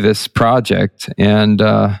can do this project, and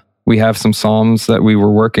we have some psalms that we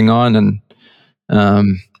were working on,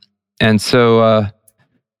 and so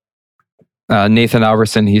Nathan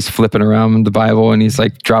Alberson, he's flipping around the Bible and he's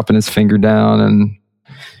like dropping his finger down and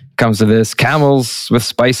comes to this camels with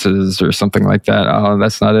spices or something like that. Oh,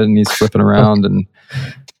 that's not it. And he's flipping around and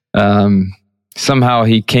somehow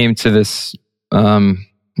he came to this,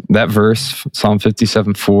 that verse, Psalm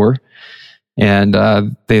 57:4. And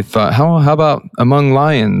they thought, how about among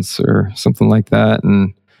lions or something like that?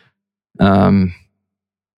 And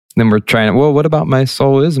then we're trying to, well, what about my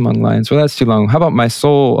soul is among lions? Well, that's too long. How about my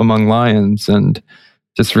soul among lions? And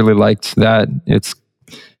just really liked that.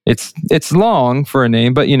 It's long for a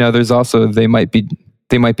name, but there's also they might be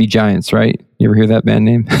giants, right? You ever hear that band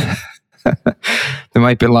name? They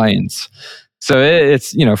might be lions. So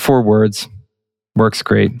it's 4 words, works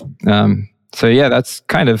great. So yeah, that's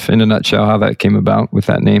kind of in a nutshell how that came about with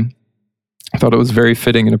that name. I thought it was very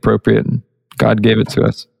fitting and appropriate, and God gave it to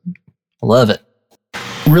us. Love it.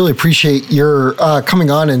 Really appreciate your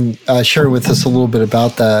coming on and sharing with us a little bit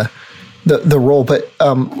about the role. But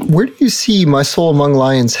where do you see My Soul Among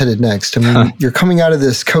Lions headed next? I mean, you're coming out of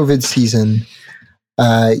this COVID season.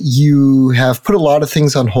 You have put a lot of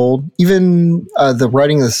things on hold. Even the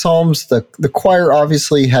writing of the Psalms, the choir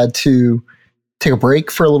obviously had to take a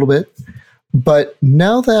break for a little bit. But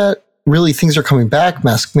now that really things are coming back,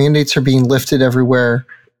 mask mandates are being lifted everywhere.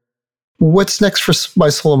 What's next for My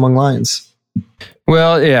Soul Among Lions?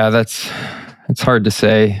 Well, yeah, it's hard to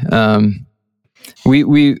say.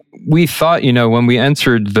 We thought, when we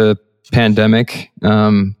entered the pandemic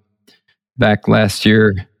back last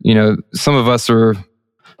year, some of us are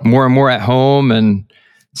more and more at home, and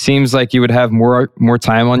seems like you would have more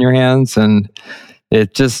time on your hands, and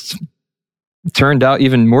it just turned out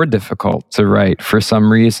even more difficult to write for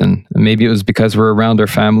some reason. Maybe it was because we're around our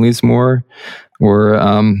families more,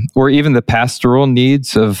 or even the pastoral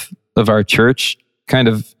needs of our church kind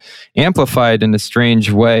of amplified in a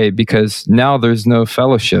strange way, because now there's no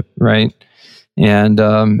fellowship, right? And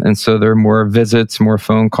so there are more visits, more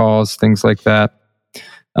phone calls, things like that.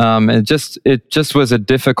 It just was a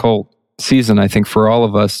difficult season, I think, for all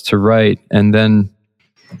of us to write. And then,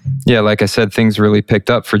 yeah, like I said, things really picked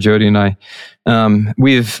up for Jody and I.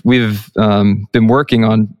 We've been working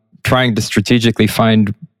on trying to strategically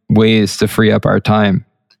find ways to free up our time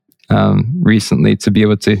recently to be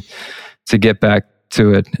able to get back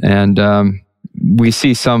to it, and we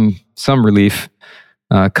see some relief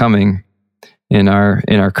coming in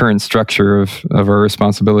our current structure of our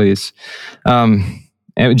responsibilities.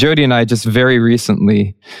 And Jody and I just very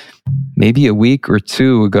recently, maybe a week or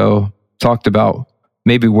 2 ago, talked about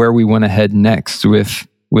maybe where we want to head next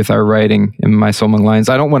with our writing in My Soul Among Lions.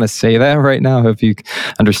 I don't want to say that right now, if you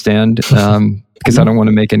understand, because I don't want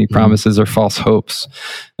to make any promises or false hopes.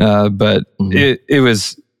 But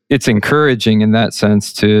it's encouraging in that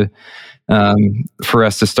sense to for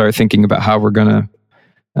us to start thinking about how we're going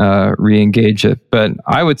to re-engage it. But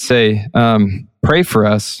I would say pray for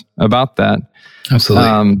us about that.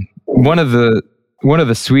 Absolutely. One of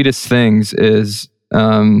the sweetest things is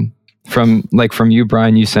from you,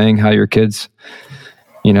 Brian, you saying how your kids,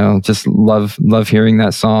 just love hearing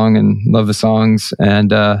that song and love the songs, and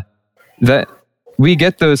that we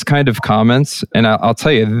get those kind of comments, and I'll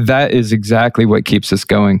tell you, that is exactly what keeps us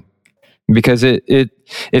going, because it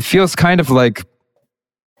feels kind of like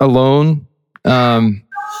alone.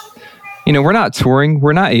 We're not touring.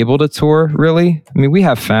 We're not able to tour, really. I mean, we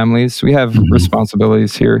have families. We have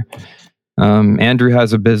responsibilities here. Andrew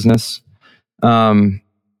has a business. And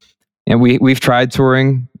we've tried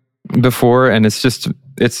touring before, and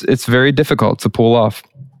it's very difficult to pull off.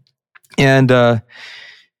 And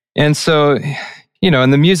so,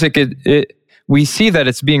 in the music, we see that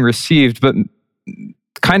it's being received, but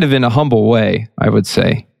kind of in a humble way, I would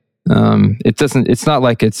say. It's not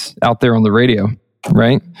like it's out there on the radio,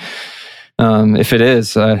 right? If it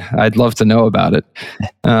is, I'd love to know about it.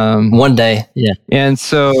 One day, yeah. And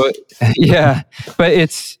so, yeah, but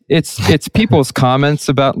it's people's comments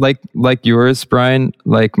about like yours, Brian.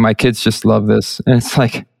 Like, my kids just love this, and it's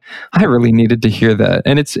like, I really needed to hear that.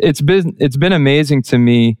 And it's been amazing to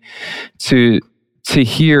me to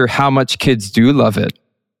hear how much kids do love it,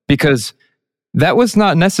 because that was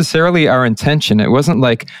not necessarily our intention. It wasn't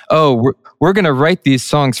like, oh, we're going to write these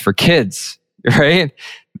songs for kids, right?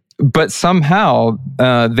 But somehow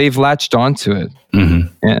they've latched onto it. Mm-hmm.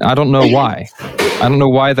 And I don't know why. I don't know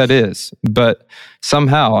why that is, but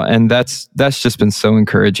somehow, and that's just been so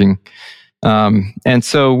encouraging. And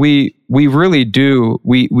so we really do,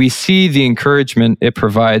 we see the encouragement it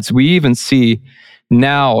provides. We even see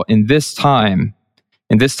now in this time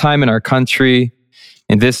in our country,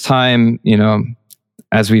 in this time,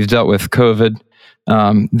 as we've dealt with COVID,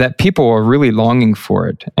 that people are really longing for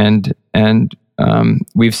it. And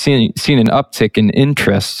we've seen an uptick in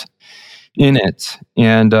interest in it,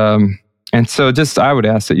 and so just I would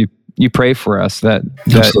ask that you pray for us that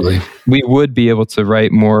Absolutely. we would be able to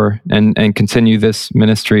write more and continue this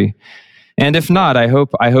ministry. And if not, I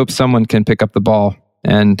hope someone can pick up the ball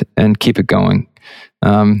and keep it going.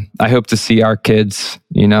 I hope to see our kids,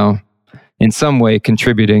 in some way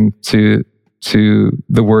contributing to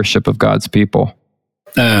the worship of God's people.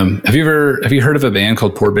 Have you heard of a band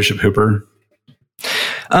called Poor Bishop Hooper?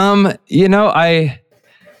 The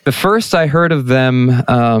first I heard of them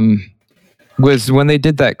was when they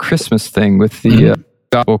did that Christmas thing with the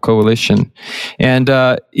Gospel Coalition, and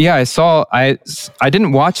I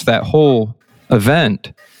didn't watch that whole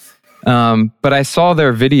event, but I saw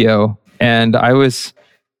their video, and I was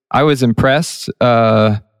impressed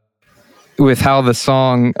with how the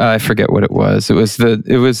song, I forget what it was. It was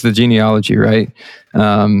the genealogy, right?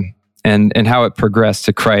 And how it progressed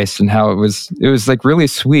to Christ, and how it was like really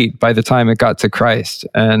sweet by the time it got to Christ.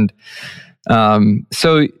 And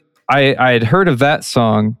so I had heard of that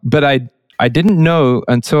song, but I didn't know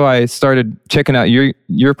until I started checking out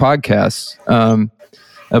your podcast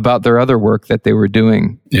about their other work that they were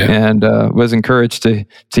doing, and was encouraged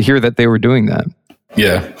to hear that they were doing that.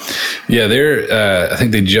 Yeah. They're. I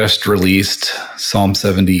think they just released Psalm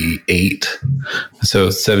 78, so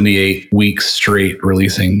 78 weeks straight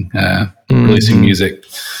releasing music.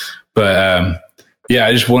 But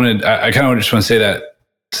I just wanted. I kind of just want to say that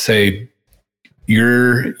to say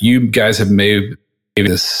you guys have made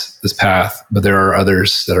this path, but there are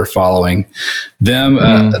others that are following them.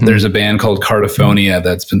 There's a band called Cardiphonia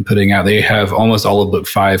that's been putting out. They have almost all of book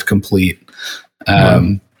 5 complete.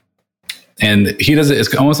 And he does it.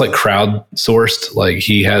 It's almost like crowdsourced. Like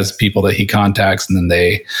he has people that he contacts, and then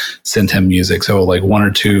they send him music. So like 1 or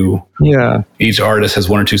 2. Yeah. Each artist has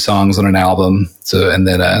 1 or 2 songs on an album. So and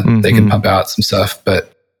then they can pump out some stuff.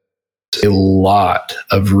 But a lot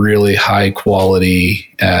of really high quality.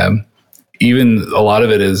 Even a lot of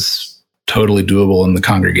it is totally doable in the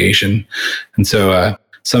congregation. And so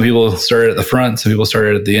some people started at the front, some people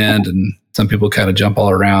started at the end, and some people kind of jump all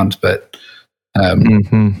around. But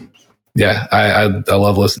yeah, I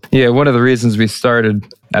love listening. Yeah, one of the reasons we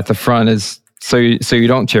started at the front is so you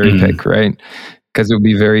don't cherry pick, right? Because it would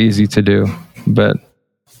be very easy to do. But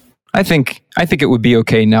I think it would be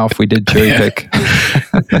okay now if we did cherry pick.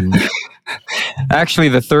 Actually,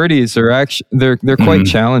 the 30s are they're quite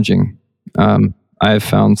challenging. I have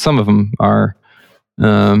found some of them are,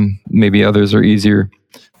 maybe others are easier,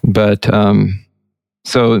 but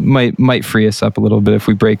so it might free us up a little bit if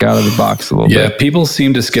we break out of the box a little bit. Yeah, people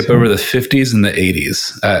seem to skip over the 50s and the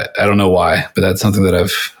 80s. I don't know why, but that's something that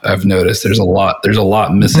I've noticed. There's a lot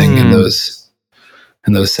missing in those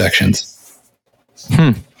sections.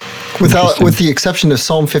 With the exception of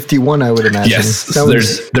Psalm 51, I would imagine. Yes,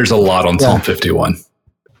 there's a lot on Psalm 51.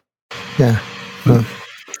 Yeah.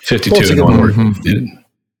 52 in one word.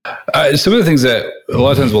 Some of the things that a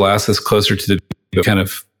lot of times we'll ask this closer to the kind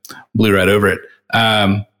of blew right over it.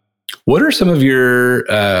 What are some of your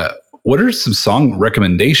what are some song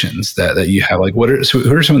recommendations that you have? Like,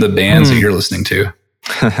 who are some of the bands that you're listening to?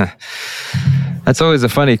 That's always a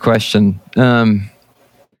funny question.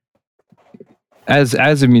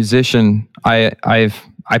 As a musician, I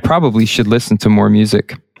probably should listen to more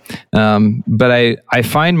music. But I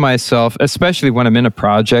find myself, especially when I'm in a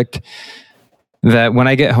project, that when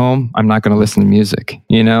I get home, I'm not going to listen to music,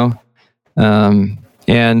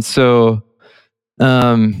 and so,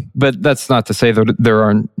 but that's not to say that there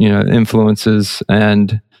aren't, influences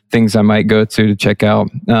and things I might go to check out.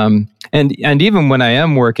 And even when I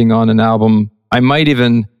am working on an album, I might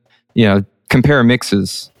even, compare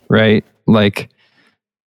mixes, right? Like,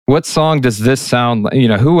 what song does this sound like?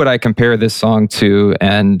 Who would I compare this song to?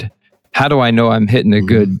 And how do I know I'm hitting a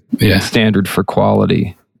good standard for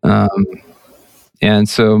quality? And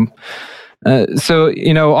so,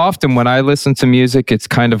 often when I listen to music, it's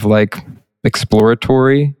kind of like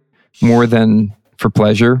exploratory more than for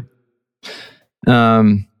pleasure.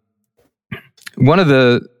 So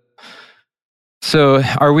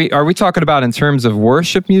are we talking about in terms of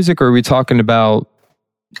worship music, or are we talking about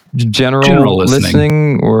general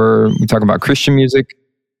listening, or are we talking about Christian music?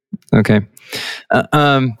 Okay.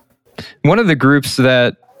 One of the groups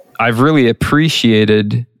that I've really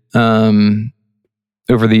appreciated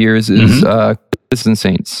over the years is Citizen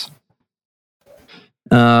Saints.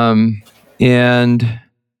 And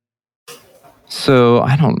so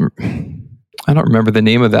I don't remember the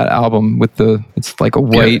name of that album it's like a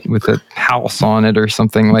white with a house on it or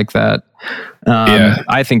something like that.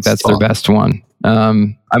 I think that's their best one.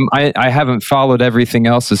 I haven't followed everything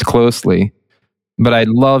else as closely, but I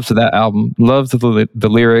loved that album. Loved the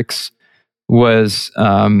lyrics. Was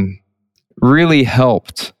really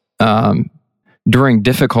helped during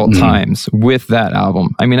difficult times with that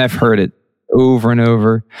album. I mean, I've heard it over and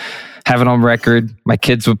over, have it on record. My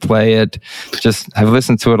kids would play it. Just I've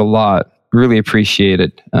listened to it a lot. Really appreciate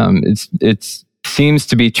it. It seems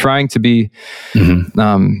to be trying to be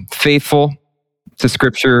faithful to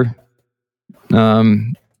Scripture,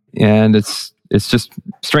 and it's just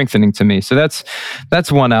strengthening to me. So that's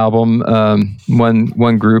one album,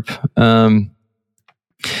 one group. In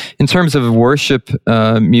terms of worship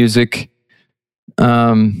music,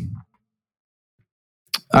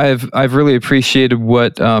 I've really appreciated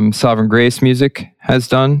what Sovereign Grace Music has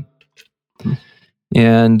done,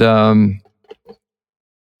 and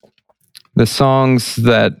the songs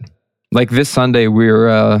that, like this Sunday,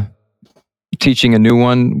 we're teaching a new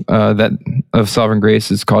one that of Sovereign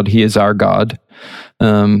Grace is called "He Is Our God,"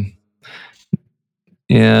 and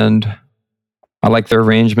I like their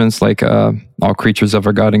arrangements, like "All Creatures of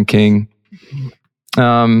Our God and King."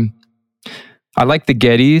 I like the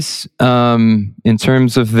Gettys in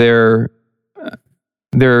terms of their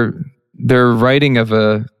writing of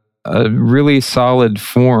a really solid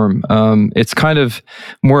form. It's kind of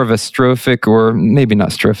more of a strophic, or maybe not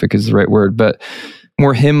strophic is the right word, but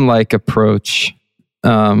more hymn-like approach.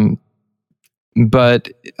 But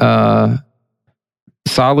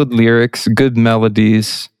solid lyrics, good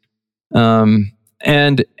melodies, and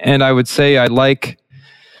I would say I like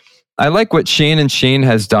what Shane and Shane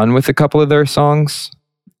has done with a couple of their songs.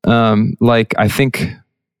 Like I'm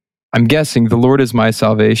guessing "The Lord Is My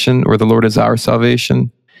Salvation" or "The Lord Is Our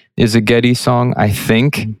Salvation" is a Getty song, I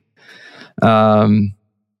think.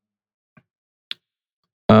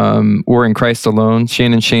 Or "In Christ Alone."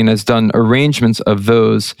 Shane and Shane has done arrangements of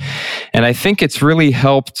those, and I think it's really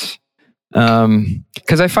helped.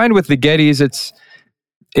 Because I find with the Gettys,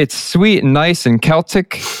 it's sweet and nice and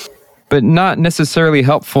Celtic, but not necessarily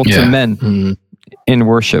helpful to men in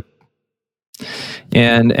worship.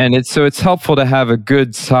 And it's helpful to have a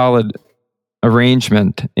good, solid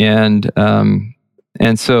arrangement. And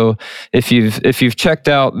so if you've checked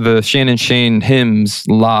out the Shane and Shane hymns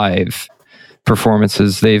live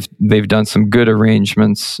performances, they've done some good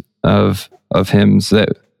arrangements of hymns that,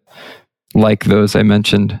 like those I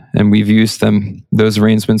mentioned, and we've used those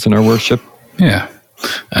arrangements in our worship. Yeah.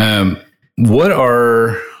 What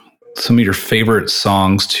are some of your favorite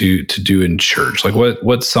songs to do in church? Like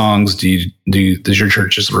what songs does your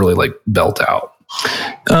church just really like belt out?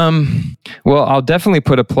 Well, I'll definitely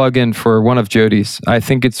put a plug in for one of Jody's. I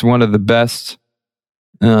think it's one of the best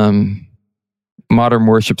modern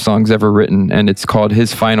worship songs ever written, and it's called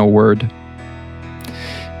 "His Final Word."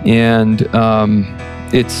 And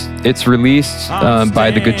it's released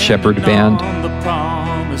by the Good Shepherd Band.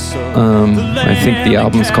 I think the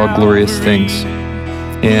album's called "Glorious Things."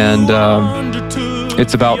 And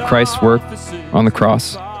it's about Christ's work on the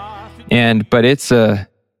cross, but it's kind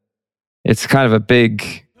of a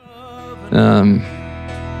big,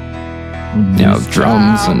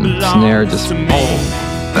 drums and snare, just boom,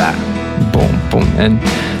 that, boom, boom, and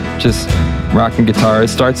just rocking guitar. It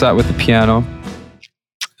starts out with the piano,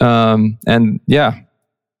 and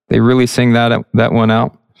they really sing that one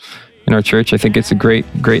out in our church. I think it's a great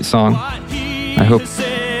song. I hope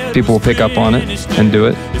people will pick up on it and do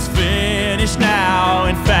it. It's finished now,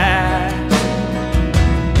 in fact.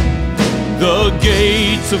 The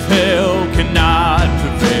gates of hell cannot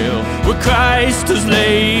prevail where Christ has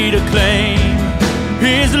laid a claim.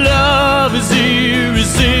 His love is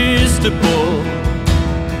irresistible.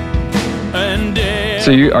 And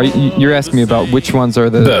so you're asking me about which ones are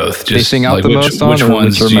the both they sing out like the most on, which or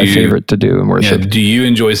ones which are my favorite to do in worship? Yeah, do you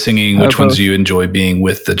enjoy singing? Which ones do you enjoy being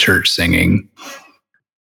with the church singing?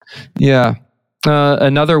 Yeah.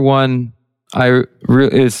 Another one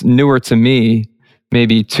is newer to me,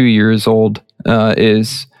 maybe 2 years old,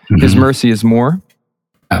 is His Mercy is More.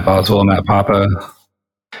 Matt Boswell, Matt Papa.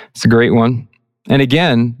 It's a great one. And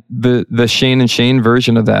again, the Shane and Shane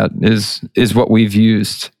version of that is what we've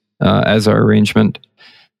used as our arrangement.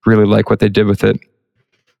 Really like what they did with it.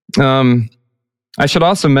 I should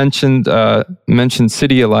also mention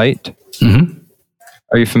City of Light. Mm-hmm.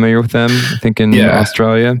 Are you familiar with them? I think in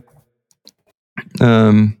Australia.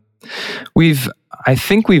 I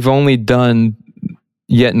think we've only done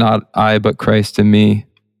Yet Not I, But Christ in Me.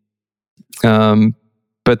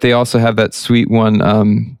 But they also have that sweet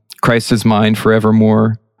one, Christ is Mine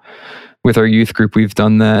Forevermore. With our youth group, we've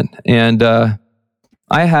done that. And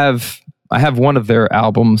I have one of their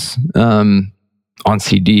albums on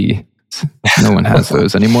CD. No one has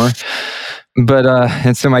those anymore. But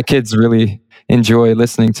and so my kids really enjoy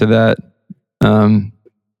listening to that.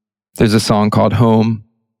 There's a song called Home,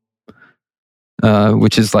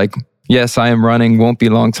 which is like, yes, I am running, won't be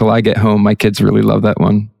long till I get home. My kids really love that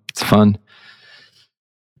one. It's fun.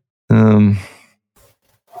 These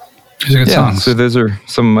are good songs. So those are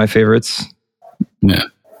some of my favorites. Yeah.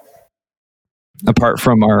 Apart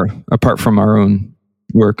from our own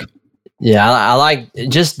work. Yeah, I like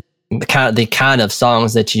just the kind of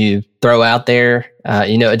songs that you throw out there.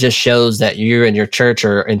 It just shows that you and your church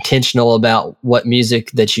are intentional about what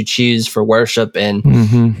music that you choose for worship,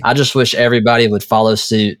 and I just wish everybody would follow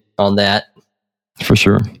suit on that. For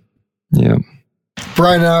sure. Yeah.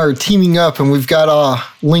 Brian and I are teaming up, and we've got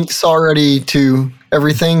links already to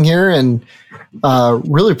everything here, and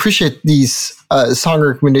really appreciate these song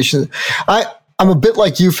recommendations. I'm a bit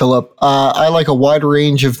like you, Philip. I like a wide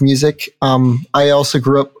range of music. I also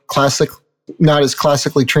grew up not as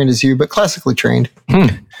classically trained as you, but classically trained.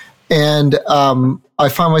 And I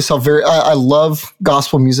find myself I love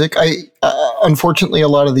gospel music. Unfortunately, a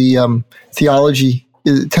lot of the theology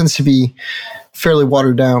tends to be fairly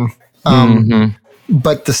watered down.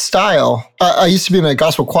 But the style, I used to be in a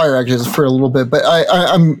gospel choir actually for a little bit, but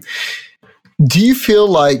do you feel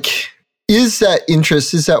like, is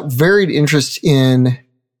that varied interest in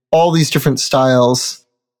all these different styles,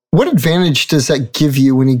 what advantage does that give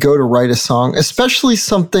you when you go to write a song, especially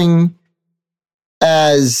something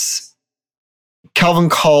as Calvin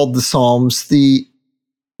called the Psalms, the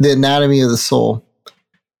anatomy of the soul?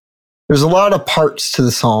 There's a lot of parts to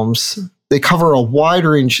the Psalms. They cover a wide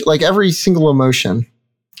range, like every single emotion.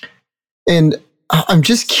 And I'm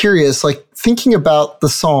just curious, like thinking about the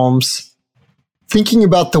Psalms, thinking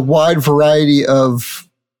about the wide variety of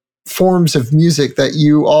forms of music that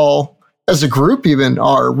you all, as a group even,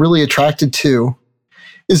 are really attracted to.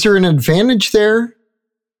 Is there an advantage there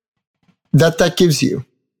that gives you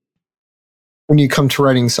when you come to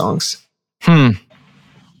writing songs?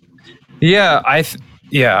 Yeah, I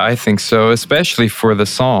think so, especially for the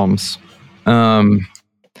Psalms.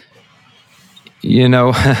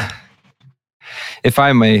 If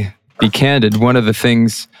I may be candid, one of the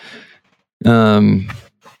things,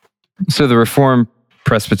 so the Reformed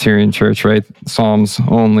Presbyterian Church, right, Psalms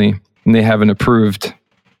only, and they have an approved,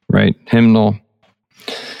 right, hymnal.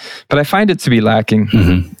 But I find it to be lacking,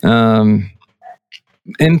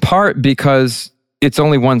 in part because it's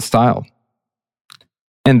only one style.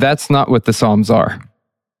 And that's not what the Psalms are,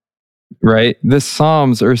 right? The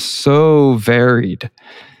Psalms are so varied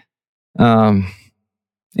in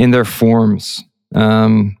their forms,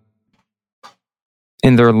 in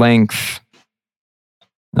their length.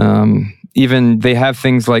 Even they have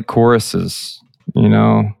things like choruses,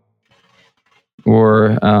 or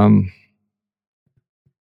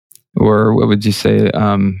what would you say,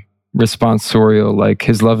 responsorial, like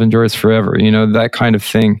His love endures forever, that kind of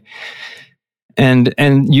thing. And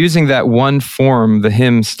using that one form, the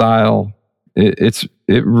hymn style, it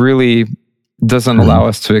really doesn't allow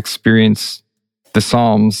us to experience the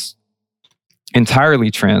Psalms entirely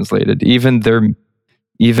translated, even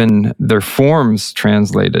their forms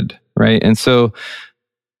translated, right? And so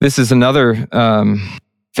this is another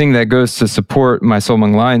thing that goes to support My Soul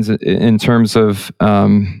Among Lions in terms of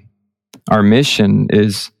our mission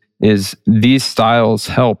is these styles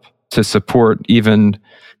help to support even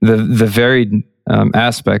the varied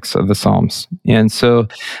aspects of the Psalms. And so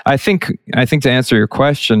I think to answer your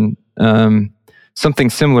question, something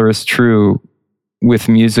similar is true with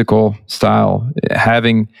musical style.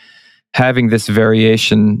 Having this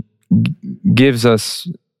variation gives us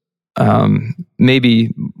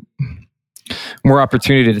maybe more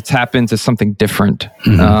opportunity to tap into something different,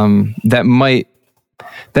 that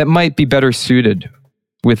might be better suited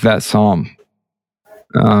with that psalm.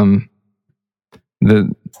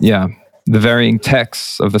 The varying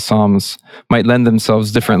texts of the Psalms might lend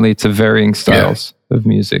themselves differently to varying styles of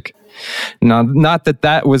music. Now, not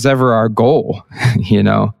that was ever our goal,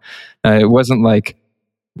 it wasn't like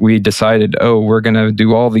we decided, we're going to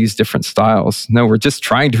do all these different styles. No, we're just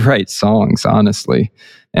trying to write songs, honestly.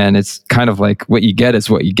 And it's kind of like what you get is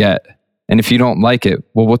what you get. And if you don't like it,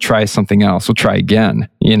 well, we'll try something else. We'll try again,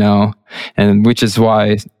 and which is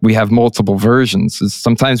why we have multiple versions. Is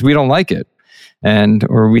sometimes we don't like it,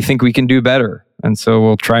 or we think we can do better. And so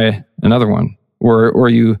we'll try another one. Or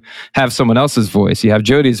you have someone else's voice. You have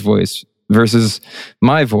Jody's voice versus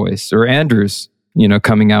my voice, or Andrew's,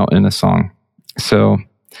 coming out in a song. So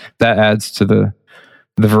that adds to the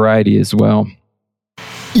variety as well.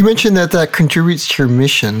 You mentioned that contributes to your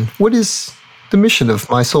mission. What is the mission of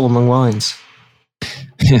My Soul Among Lions?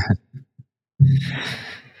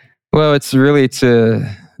 Well, it's really to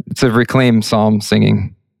reclaim psalm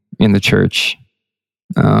singing in the church.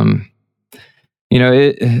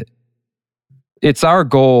 it's our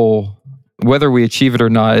goal. Whether we achieve it or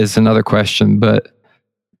not is another question, but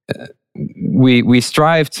we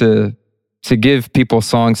strive to give people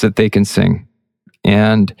songs that they can sing.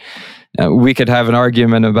 And we could have an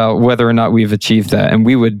argument about whether or not we've achieved that. And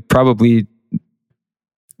we would probably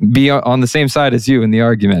be on the same side as you in the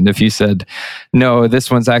argument. If you said, no, this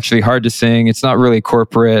one's actually hard to sing, it's not really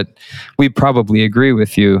corporate, we'd probably agree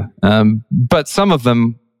with you. But some of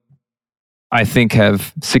them, I think,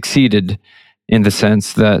 have succeeded in the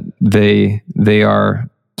sense that they are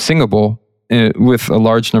singable with a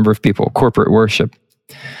large number of people, corporate worship.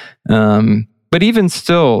 But even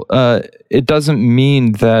still, it doesn't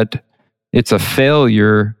mean that it's a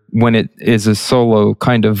failure when it is a solo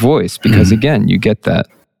kind of voice, because again, you get that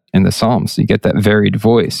in the Psalms. You get that varied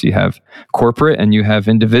voice. You have corporate and you have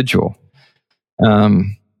individual.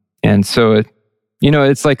 And so,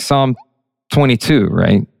 it's like Psalm 22,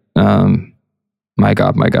 right? My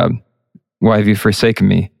God, why have you forsaken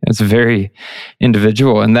me? It's very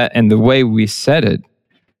individual, and the way we said it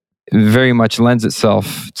very much lends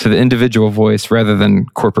itself to the individual voice rather than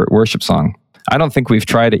corporate worship song. I don't think we've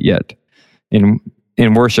tried it yet in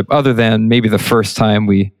worship, other than maybe the first time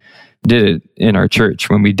we did it in our church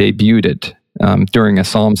when we debuted it during a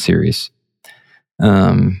psalm series.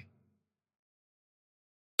 But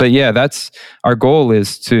yeah, that's our goal,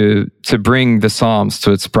 is to bring the Psalms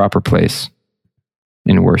to its proper place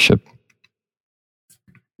in worship.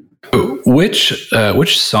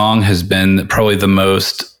 Which song has been probably the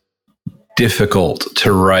most difficult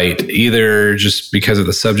to write, either just because of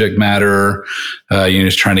the subject matter,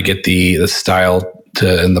 just trying to get the style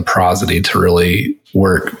and the prosody to really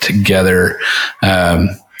work together? I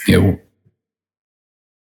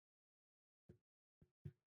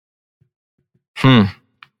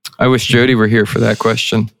wish Jody were here for that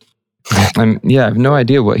question. I have no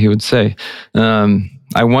idea what he would say.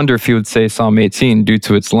 I wonder if he would say Psalm 18 due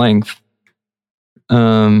to its length.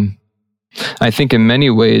 I think in many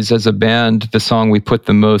ways, as a band, the song we put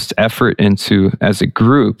the most effort into as a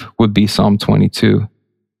group would be Psalm 22.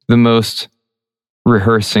 The most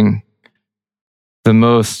rehearsing, the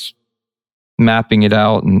most mapping it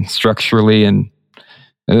out and structurally. And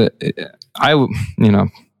that's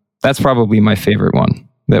probably my favorite one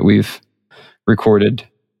that we've recorded,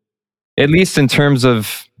 at least in terms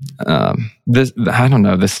of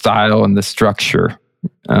the style and the structure,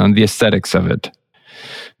 the aesthetics of it.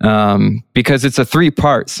 Because it's a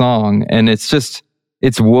 3-part song, and it's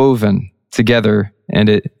woven together,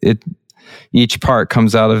 and each part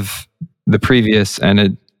comes out of the previous,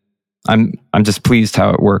 and I'm just pleased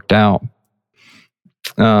how it worked out.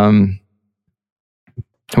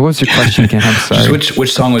 What was your question again? I'm sorry.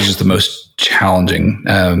 Which song was just the most challenging?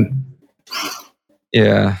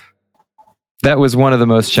 Yeah, that was one of the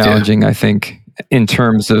most challenging, I think, in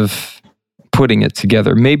terms of putting it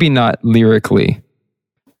together. Maybe not lyrically.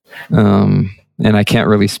 And I can't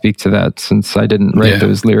really speak to that since I didn't write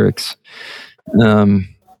those lyrics.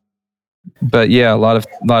 But yeah, a lot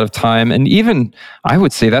of time, and even I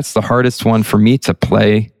would say that's the hardest one for me to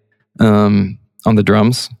play on the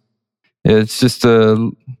drums. It's just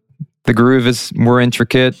the groove is more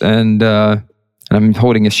intricate, and I'm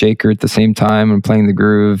holding a shaker at the same time and playing the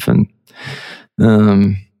groove, and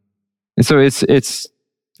so it's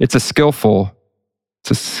a skillful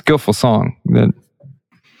song that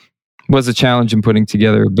was a challenge in putting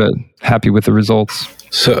together, but happy with the results.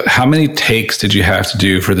 So how many takes did you have to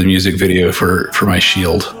do for the music video for My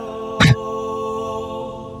Shield?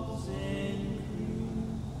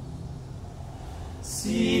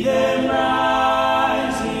 See them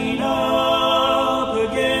rising up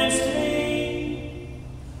against me.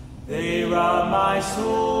 They rob my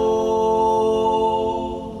soul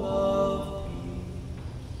of peace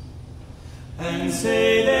and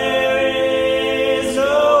say there is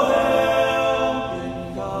no help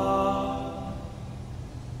in God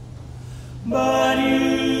but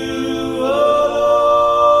you, oh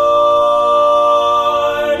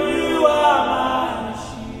Lord, you are my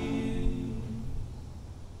shield.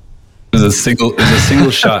 It was a single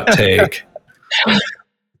shot take.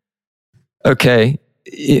 Okay.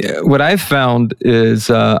 What I've found is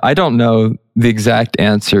I don't know the exact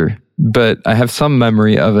answer, but I have some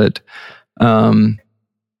memory of it. And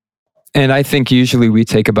I think usually we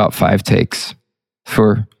take about 5 takes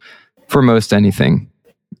for most anything.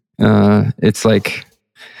 It's like,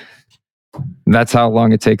 that's how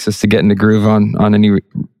long it takes us to get in the groove on any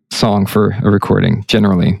song for a recording,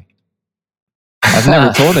 generally. I've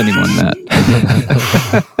never told anyone that.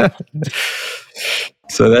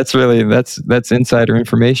 So that's insider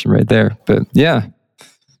information right there. But yeah,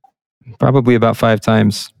 probably about 5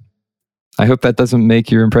 times. I hope that doesn't make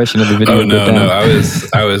your impression of the video Oh go down. no!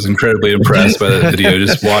 I was incredibly impressed by that video.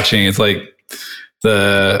 Just watching, it's like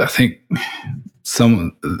I think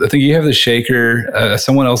you have the shaker.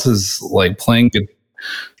 Someone else is like playing.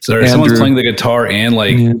 Someone's playing the guitar and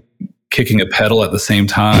like kicking a pedal at the same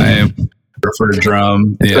time. Or for the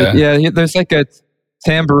drum, There's like a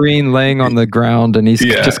tambourine laying on the ground, and he's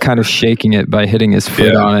just kind of shaking it by hitting his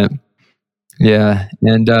foot on it. Yeah,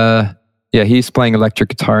 and he's playing electric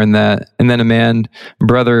guitar in that. And then a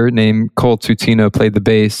brother named Cole Tutino played the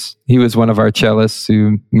bass. He was one of our cellists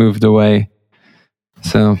who moved away,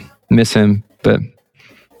 so miss him. But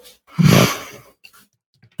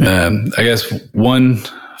I guess one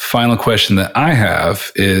final question that I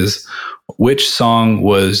have is, which song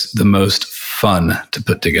was the most fun to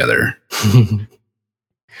put together?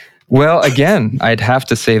 Well, again, I'd have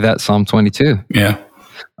to say that Psalm 22. Yeah.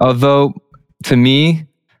 Although, to me,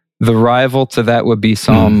 the rival to that would be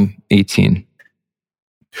Psalm 18.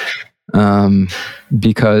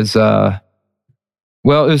 Because, it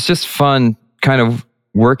was just fun kind of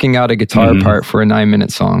working out a guitar part for a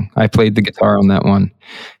 9-minute song. I played the guitar on that one.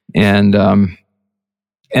 And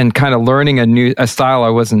kind of learning a style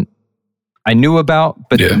I knew about,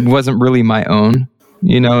 but it wasn't really my own,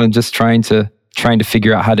 and just trying to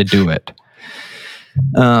figure out how to do it.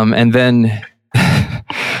 And then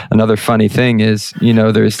another funny thing is,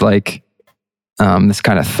 there's like this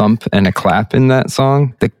kind of thump and a clap in that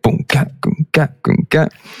song, like boom, ga, boom, ga, boom, ga.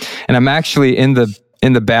 And I'm actually in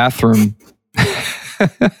the bathroom.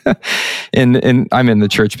 And I'm in the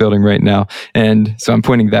church building right now, and so I'm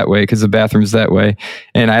pointing that way because the bathroom's that way,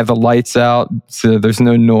 and I have the lights out so there's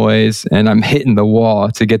no noise, and I'm hitting the wall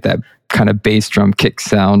to get that kind of bass drum kick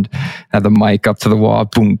sound. I have the mic up to the wall,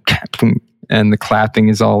 boom, boom, and the clapping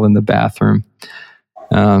is all in the bathroom.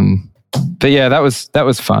 But yeah, that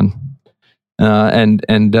was fun,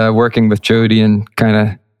 and working with Jody and kind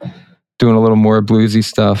of doing a little more bluesy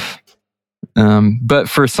stuff. But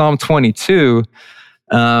for Psalm 22.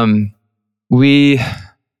 We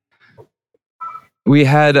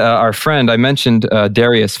had our friend, I mentioned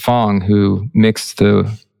Darius Fong, who mixed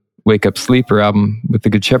the Wake Up Sleeper album with the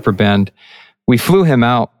Good Shepherd Band. We flew him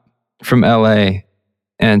out from LA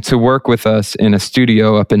and to work with us in a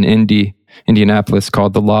studio up in Indianapolis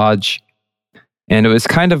called The Lodge. And it was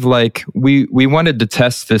kind of like we wanted to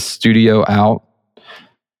test this studio out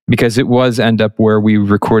because it was end up where we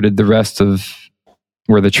recorded the rest of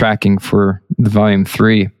where the tracking for the volume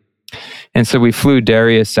 3. And so we flew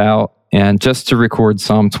Darius out and just to record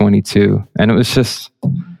Psalm 22. And it was just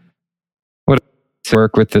what to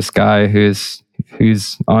work with this guy who's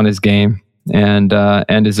on his game and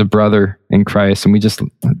is a brother in Christ. And we just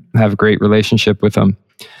have a great relationship with him.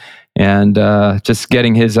 And just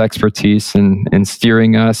getting his expertise and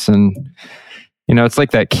steering us. And, it's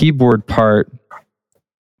like that keyboard part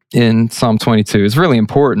in Psalm 22 is really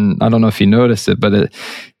important. I don't know if you noticed it, but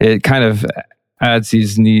it kind of adds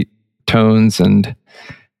these neat tones, and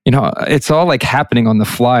it's all like happening on the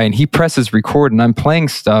fly. And he presses record, and I'm playing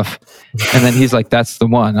stuff, and then he's like, "That's the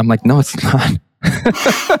one." I'm like, "No, it's not.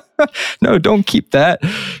 No, don't keep that."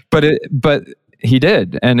 But he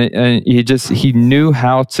did, and he knew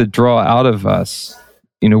how to draw out of us,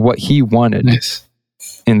 what he wanted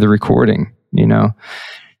in the recording, and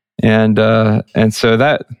so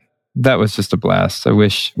that was just a blast. I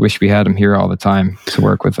wish we had him here all the time to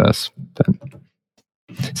work with us. But,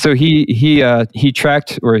 so he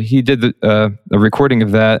tracked, or he did a recording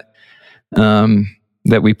of that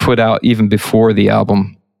that we put out even before the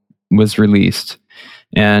album was released,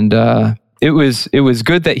 and it was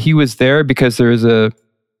good that he was there because there is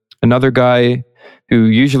another guy who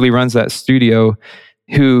usually runs that studio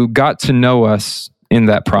who got to know us in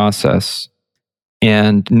that process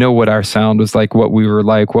and know what our sound was like, what we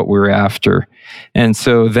were after. And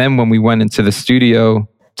so then when we went into the studio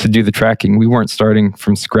to do the tracking, we weren't starting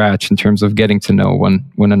from scratch in terms of getting to know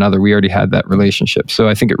one another. We already had that relationship. So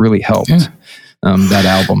I think it really helped that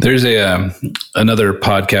album. There's another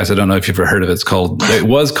podcast. I don't know if you've ever heard of it. It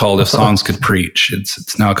was called If Songs Could Preach.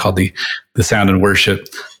 It's now called the Sound and Worship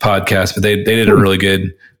podcast, but they did a really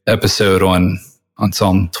good episode on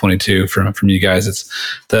Psalm 22 from you guys. It's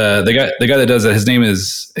the guy that does that. His name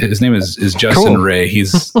is Justin Ray.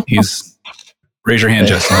 He's raise your hand,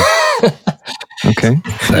 Justin. Okay.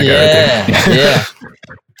 That guy right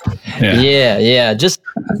there. Yeah. Just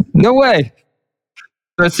no way.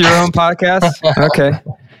 That's your own podcast? Okay.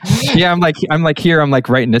 Yeah, I'm like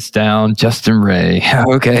writing this down. Justin Ray.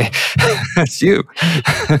 Okay. That's you.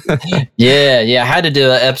 Yeah. I had to do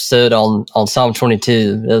an episode on Psalm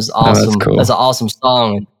 22. It was awesome. That's cool. That's an awesome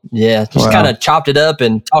song. Yeah. Just kind of chopped it up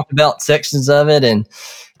and talked about sections of it. And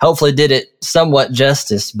hopefully did it somewhat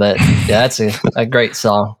justice. But yeah, that's a great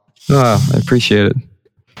song. Oh, I appreciate it.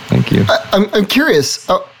 Thank you. I'm curious.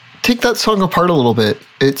 Take that song apart a little bit.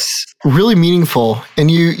 It's really meaningful.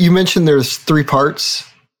 And you mentioned there's 3 parts.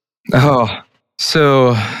 Oh,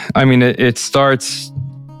 so I mean, it starts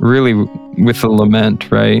really with a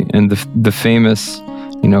lament, right? And the famous,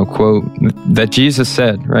 quote that Jesus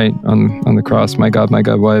said, right, on the cross, my God,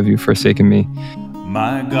 why have you forsaken me?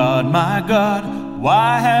 My God,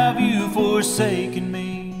 why have you forsaken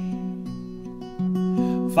me?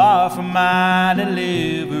 Far from my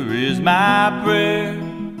deliverer is my prayer.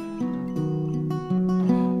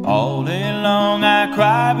 All day long I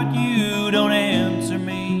cry, but you don't answer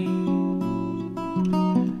me.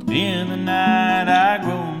 In the night I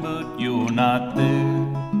groan, but you're not there.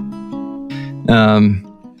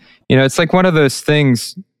 It's like one of those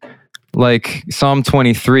things, like Psalm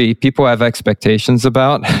 23, people have expectations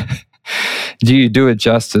about. Do you do it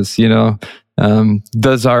justice?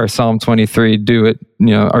 Does our Psalm 23 do it?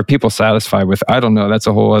 Are people satisfied with? I don't know. That's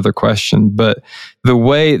a whole other question. But the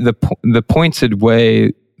way, the pointed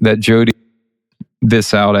way that Jody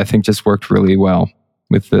this out, I think just worked really well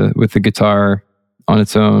with the guitar on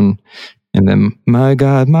its own, and then my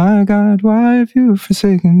God, why have you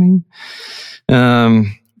forsaken me?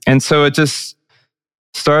 And so it just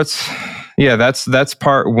starts. Yeah, that's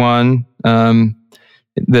part one.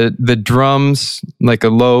 The drums, like a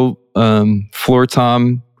low floor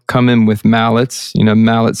tom, come in with mallets.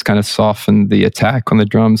 Mallets kind of soften the attack on the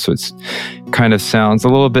drums, so it's kind of sounds a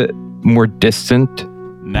little bit more distant.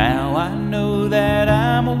 Now I know that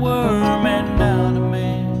I'm a worm and not a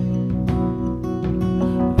man.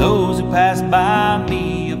 Those who pass by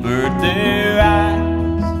me avert their eyes.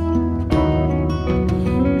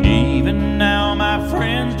 Even now my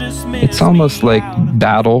friends dismiss It's almost like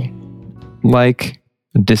battle-like,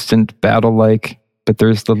 distant battle-like, but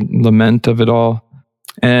there's the lament of it all.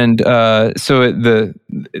 And so the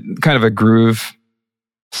kind of a groove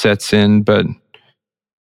sets in, but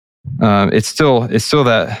it's still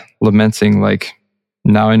that lamenting, like,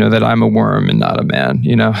 now I know that I'm a worm and not a man,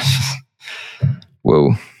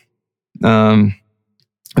 Whoa.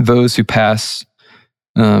 Those who pass,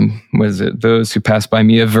 those who pass by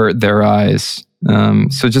me avert their eyes.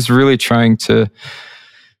 So just really trying to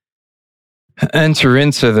enter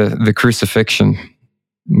into the crucifixion,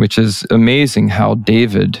 which is amazing how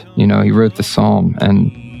David, he wrote the psalm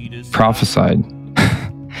and prophesied.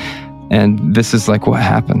 And this is like what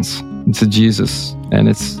happens to Jesus. And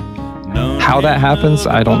it's how that happens,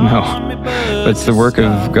 I don't know. But it's the work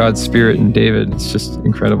of God's Spirit in David. It's just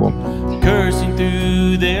incredible. Cursing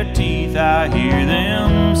through their teeth, I hear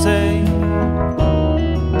them say,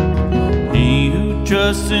 he who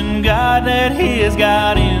trusts in God, let his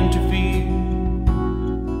God interfere.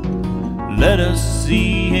 Let us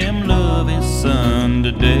see him love his son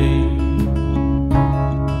today.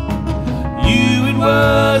 You it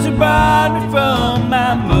was who brought me from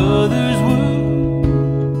my mother's womb,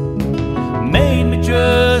 made me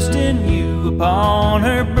trust in you upon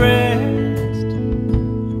her breast.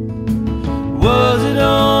 Was it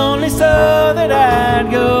only so that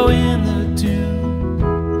I'd go in the tomb?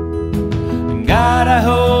 And God, I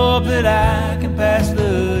hope that I can pass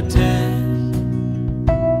the test.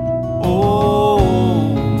 Oh,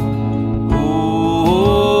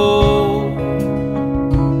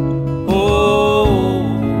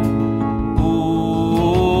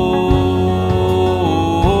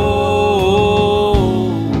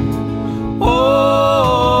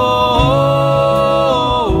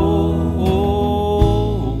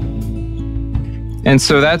 And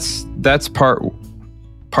so that's part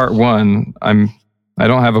one. I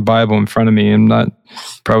don't have a Bible in front of me. I'm not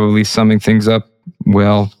probably summing things up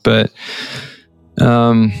well, but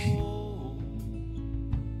then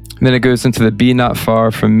it goes into the be not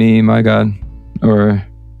far from me, my God, or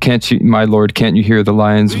can't you, my Lord, can't you hear the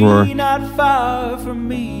lions roar? Be not far from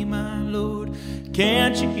me, my Lord,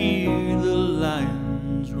 can't you hear the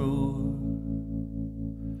lions roar?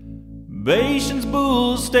 Bashan's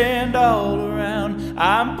bulls stand all around,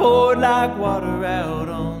 I'm poured like water out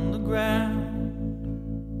on the ground.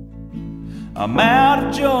 I'm out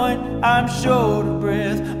of joint, I'm short of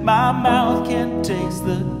breath, my mouth can't taste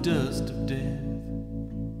the dust of death.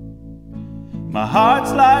 My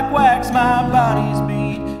heart's like wax, my body's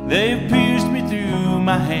beat, they've pierced me through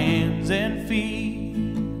my hands and feet.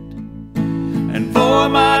 And for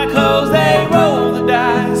my clothes they roll the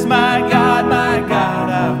dice, my God,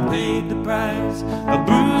 I've paid the price. A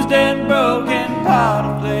bruised and broken pot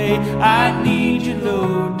of clay, I need you,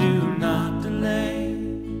 Lord, do not delay.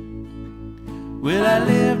 Will I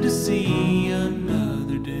live to see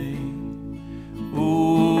another day?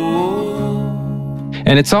 Oh,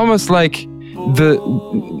 And it's almost like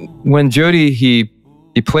when Jody he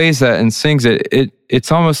plays that and sings it,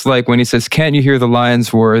 it's almost like when he says, "Can't you hear the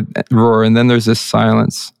lions roar?" And then there's this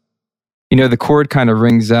silence. The chord kind of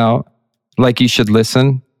rings out like you should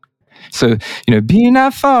listen. So, be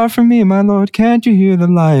not far from me, my Lord, can't you hear the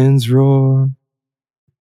lions roar?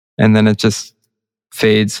 And then it just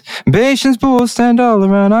fades. Bastion's bulls stand all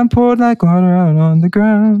around, I'm poured like water out on the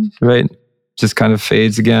ground. Right? Just kind of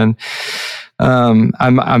fades again.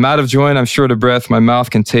 I'm out of joint, I'm short of breath, my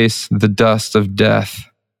mouth can taste the dust of death.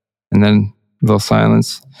 And then a little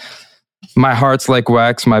silence. My heart's like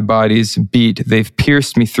wax, my body's beat. They've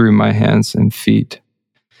pierced me through my hands and feet.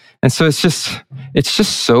 And so it's just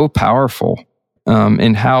so powerful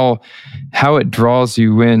in how it draws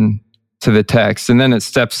you in to the text. And then it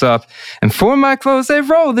steps up, and for my clothes they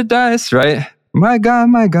roll the dice, right? My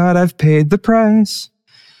God, I've paid the price.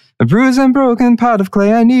 A bruised and broken pot of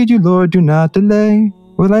clay, I need you, Lord, do not delay.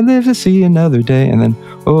 Will I live to see another day? And then,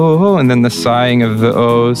 oh, and then the sighing of the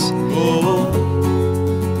O's.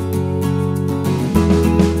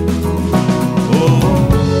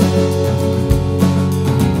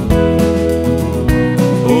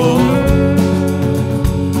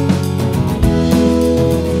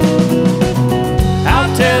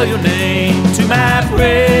 Your name to my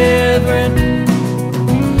brethren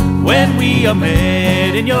when we are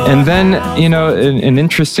met in your And then, an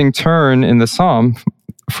interesting turn in the psalm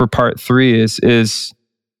for part 3 is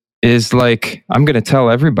like, I'm going to tell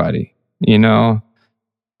everybody, I'll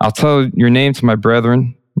tell your name to my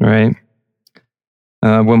brethren, right?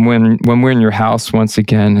 When we're in your house once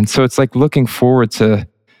again. And so it's like looking forward to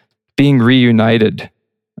being reunited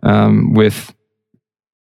with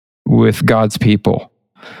God's people.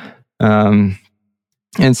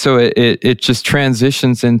 And so it just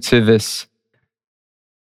transitions into this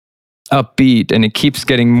upbeat, and it keeps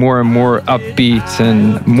getting more and more upbeat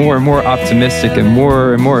and more optimistic and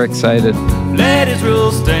more excited. Let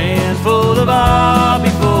Israel stand full of awe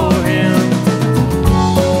before him.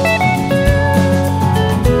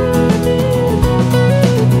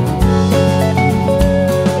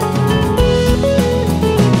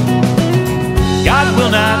 God will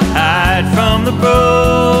not hide from the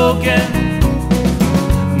broken,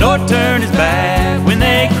 nor turn his back when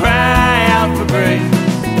they cry out for grace.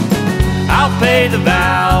 I'll pay the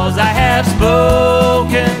vows I have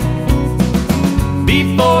spoken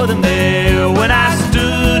before them there when I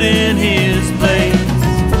stood in his place.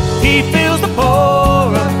 He fills the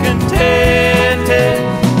poor up contented,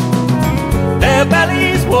 their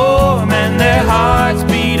bellies warm and their hearts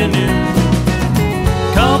beat anew.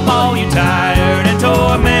 Come all you tired and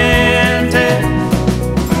tormented,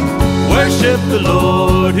 worship the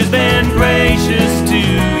Lord who's been gracious to you.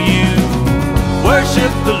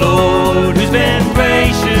 Worship the Lord who's been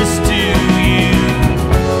gracious to you.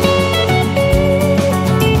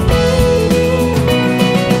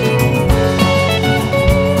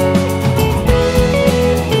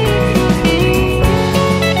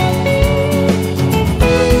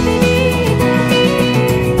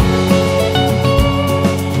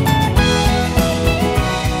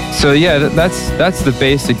 So yeah, that's the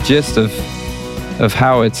basic gist of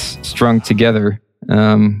how it's strung together.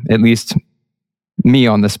 At least me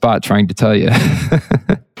on the spot trying to tell you.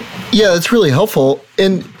 Yeah, that's really helpful.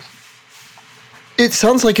 And it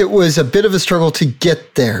sounds like it was a bit of a struggle to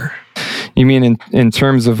get there. You mean in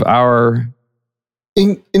terms of our...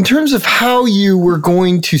 In terms of how you were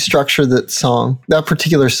going to structure that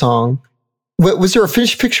particular song, was there a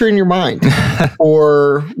finished picture in your mind?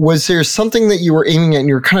 Or was there something that you were aiming at and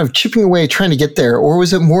you were kind of chipping away trying to get there? Or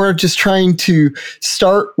was it more just trying to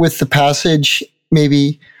start with the passage,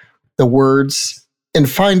 maybe the words, and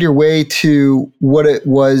find your way to what it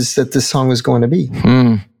was that this song was going to be?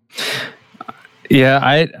 Yeah,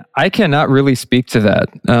 I cannot really speak to that.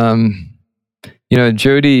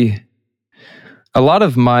 Jody, a lot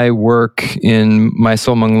of my work in My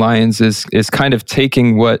Soul Among Lions is kind of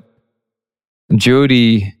taking what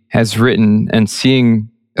Jody has written and seeing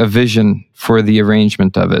a vision for the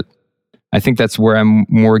arrangement of it. I think that's where I'm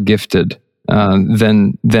more gifted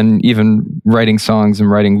than even writing songs and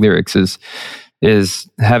writing lyrics is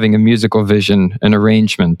having a musical vision, an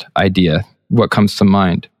arrangement idea, what comes to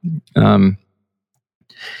mind. And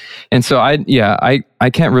so I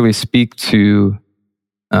can't really speak to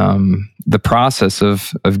the process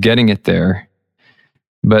of getting it there,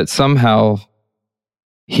 but somehow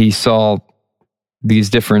he saw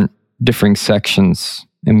these differing sections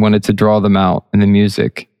and wanted to draw them out in the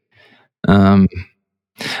music.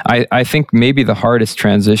 I think maybe the hardest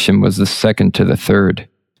transition was the second to the third.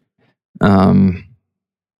 And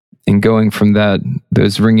going from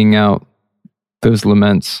those ringing out those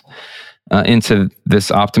laments into this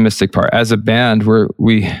optimistic part. As a band,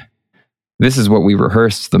 this is what we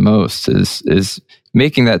rehearsed the most is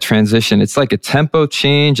making that transition. It's like a tempo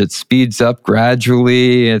change. It speeds up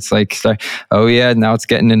gradually. It's like, oh yeah, now it's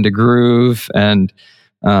getting into groove, and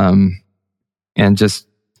just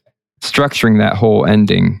structuring that whole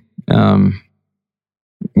ending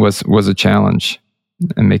was a challenge,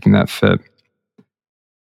 and making that fit.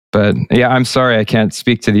 But yeah, I'm sorry I can't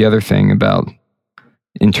speak to the other thing about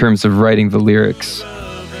in terms of writing the lyrics.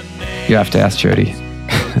 You have to ask Jody.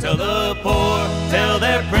 Tell the poor, tell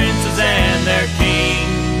their princes and their kings.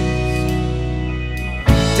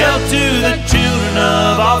 Tell to the children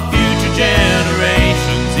of all future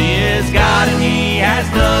generations, He is God and He has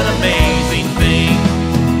done amazing things.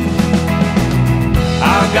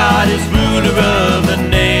 Our God is ruler of the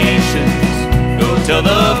nations. Go tell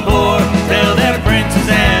the poor, tell their princes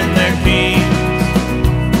and their kings.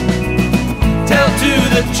 Tell to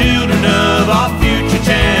the children of all future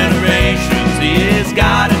generations, He is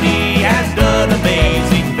God and He has done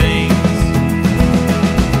amazing things.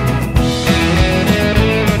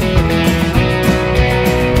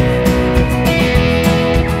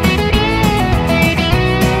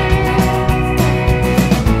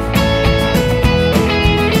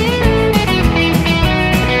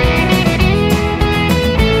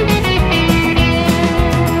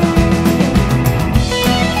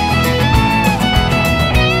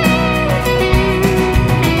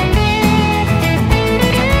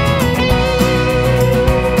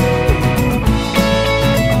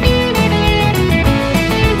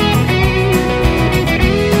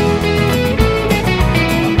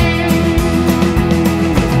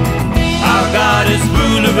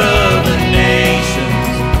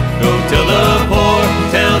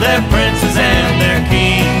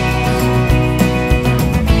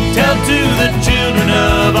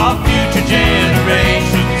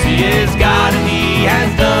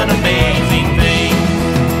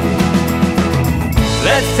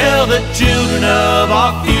 Tell the children of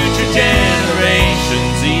all future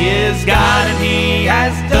generations, He is God and He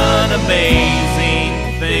has done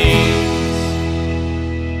amazing things.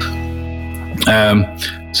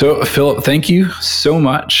 So Philip, thank you so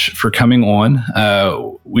much for coming on.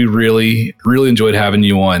 We really enjoyed having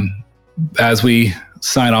you on. As we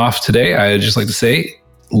sign off today, I'd just like to say,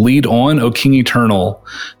 lead on, O King Eternal.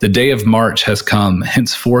 The day of March has come.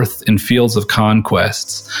 Henceforth in fields of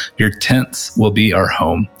conquests, your tents will be our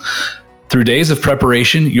home. Through days of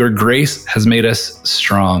preparation, your grace has made us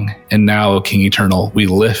strong. And now, O King Eternal, we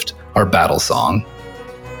lift our battle song.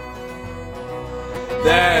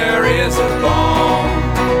 There is a balm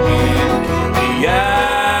in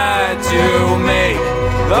Gilead to make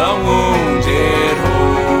the wounded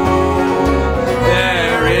whole.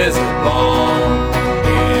 There is a balm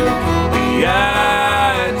in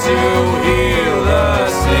Gilead to heal the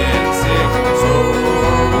sin-sick soul.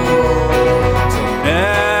 To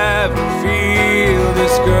never feel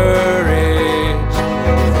discouraged,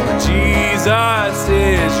 for Jesus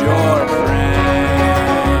is your friend.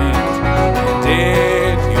 And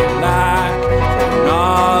if you lack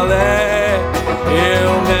knowledge,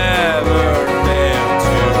 He'll never fail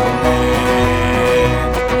to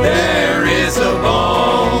mend. There is a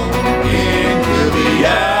balm in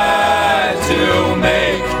Gilead to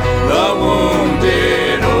make the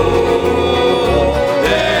wounded whole.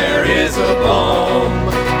 There is a balm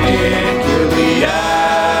in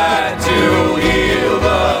Gilead to heal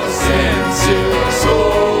the sin-sick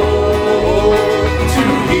soul. To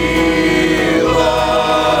heal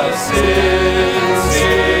the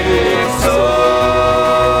sin-sick soul.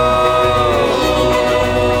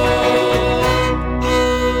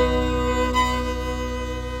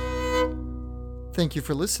 Thank you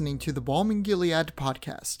for listening to the Balm in Gilead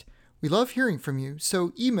podcast. We love hearing from you,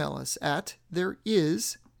 so email us at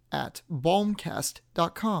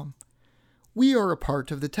thereis@balmcast.com. We are a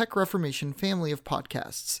part of the Tech Reformation family of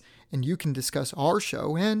podcasts, and you can discuss our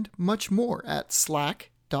show and much more at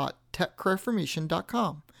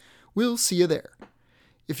slack.techreformation.com. We'll see you there.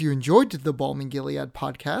 If you enjoyed the Balm in Gilead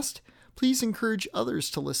podcast, please encourage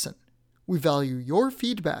others to listen. We value your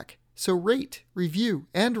feedback, so rate, review,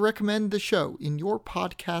 and recommend the show in your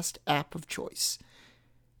podcast app of choice.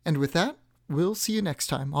 And with that, we'll see you next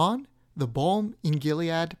time on the Balm in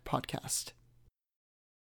Gilead podcast.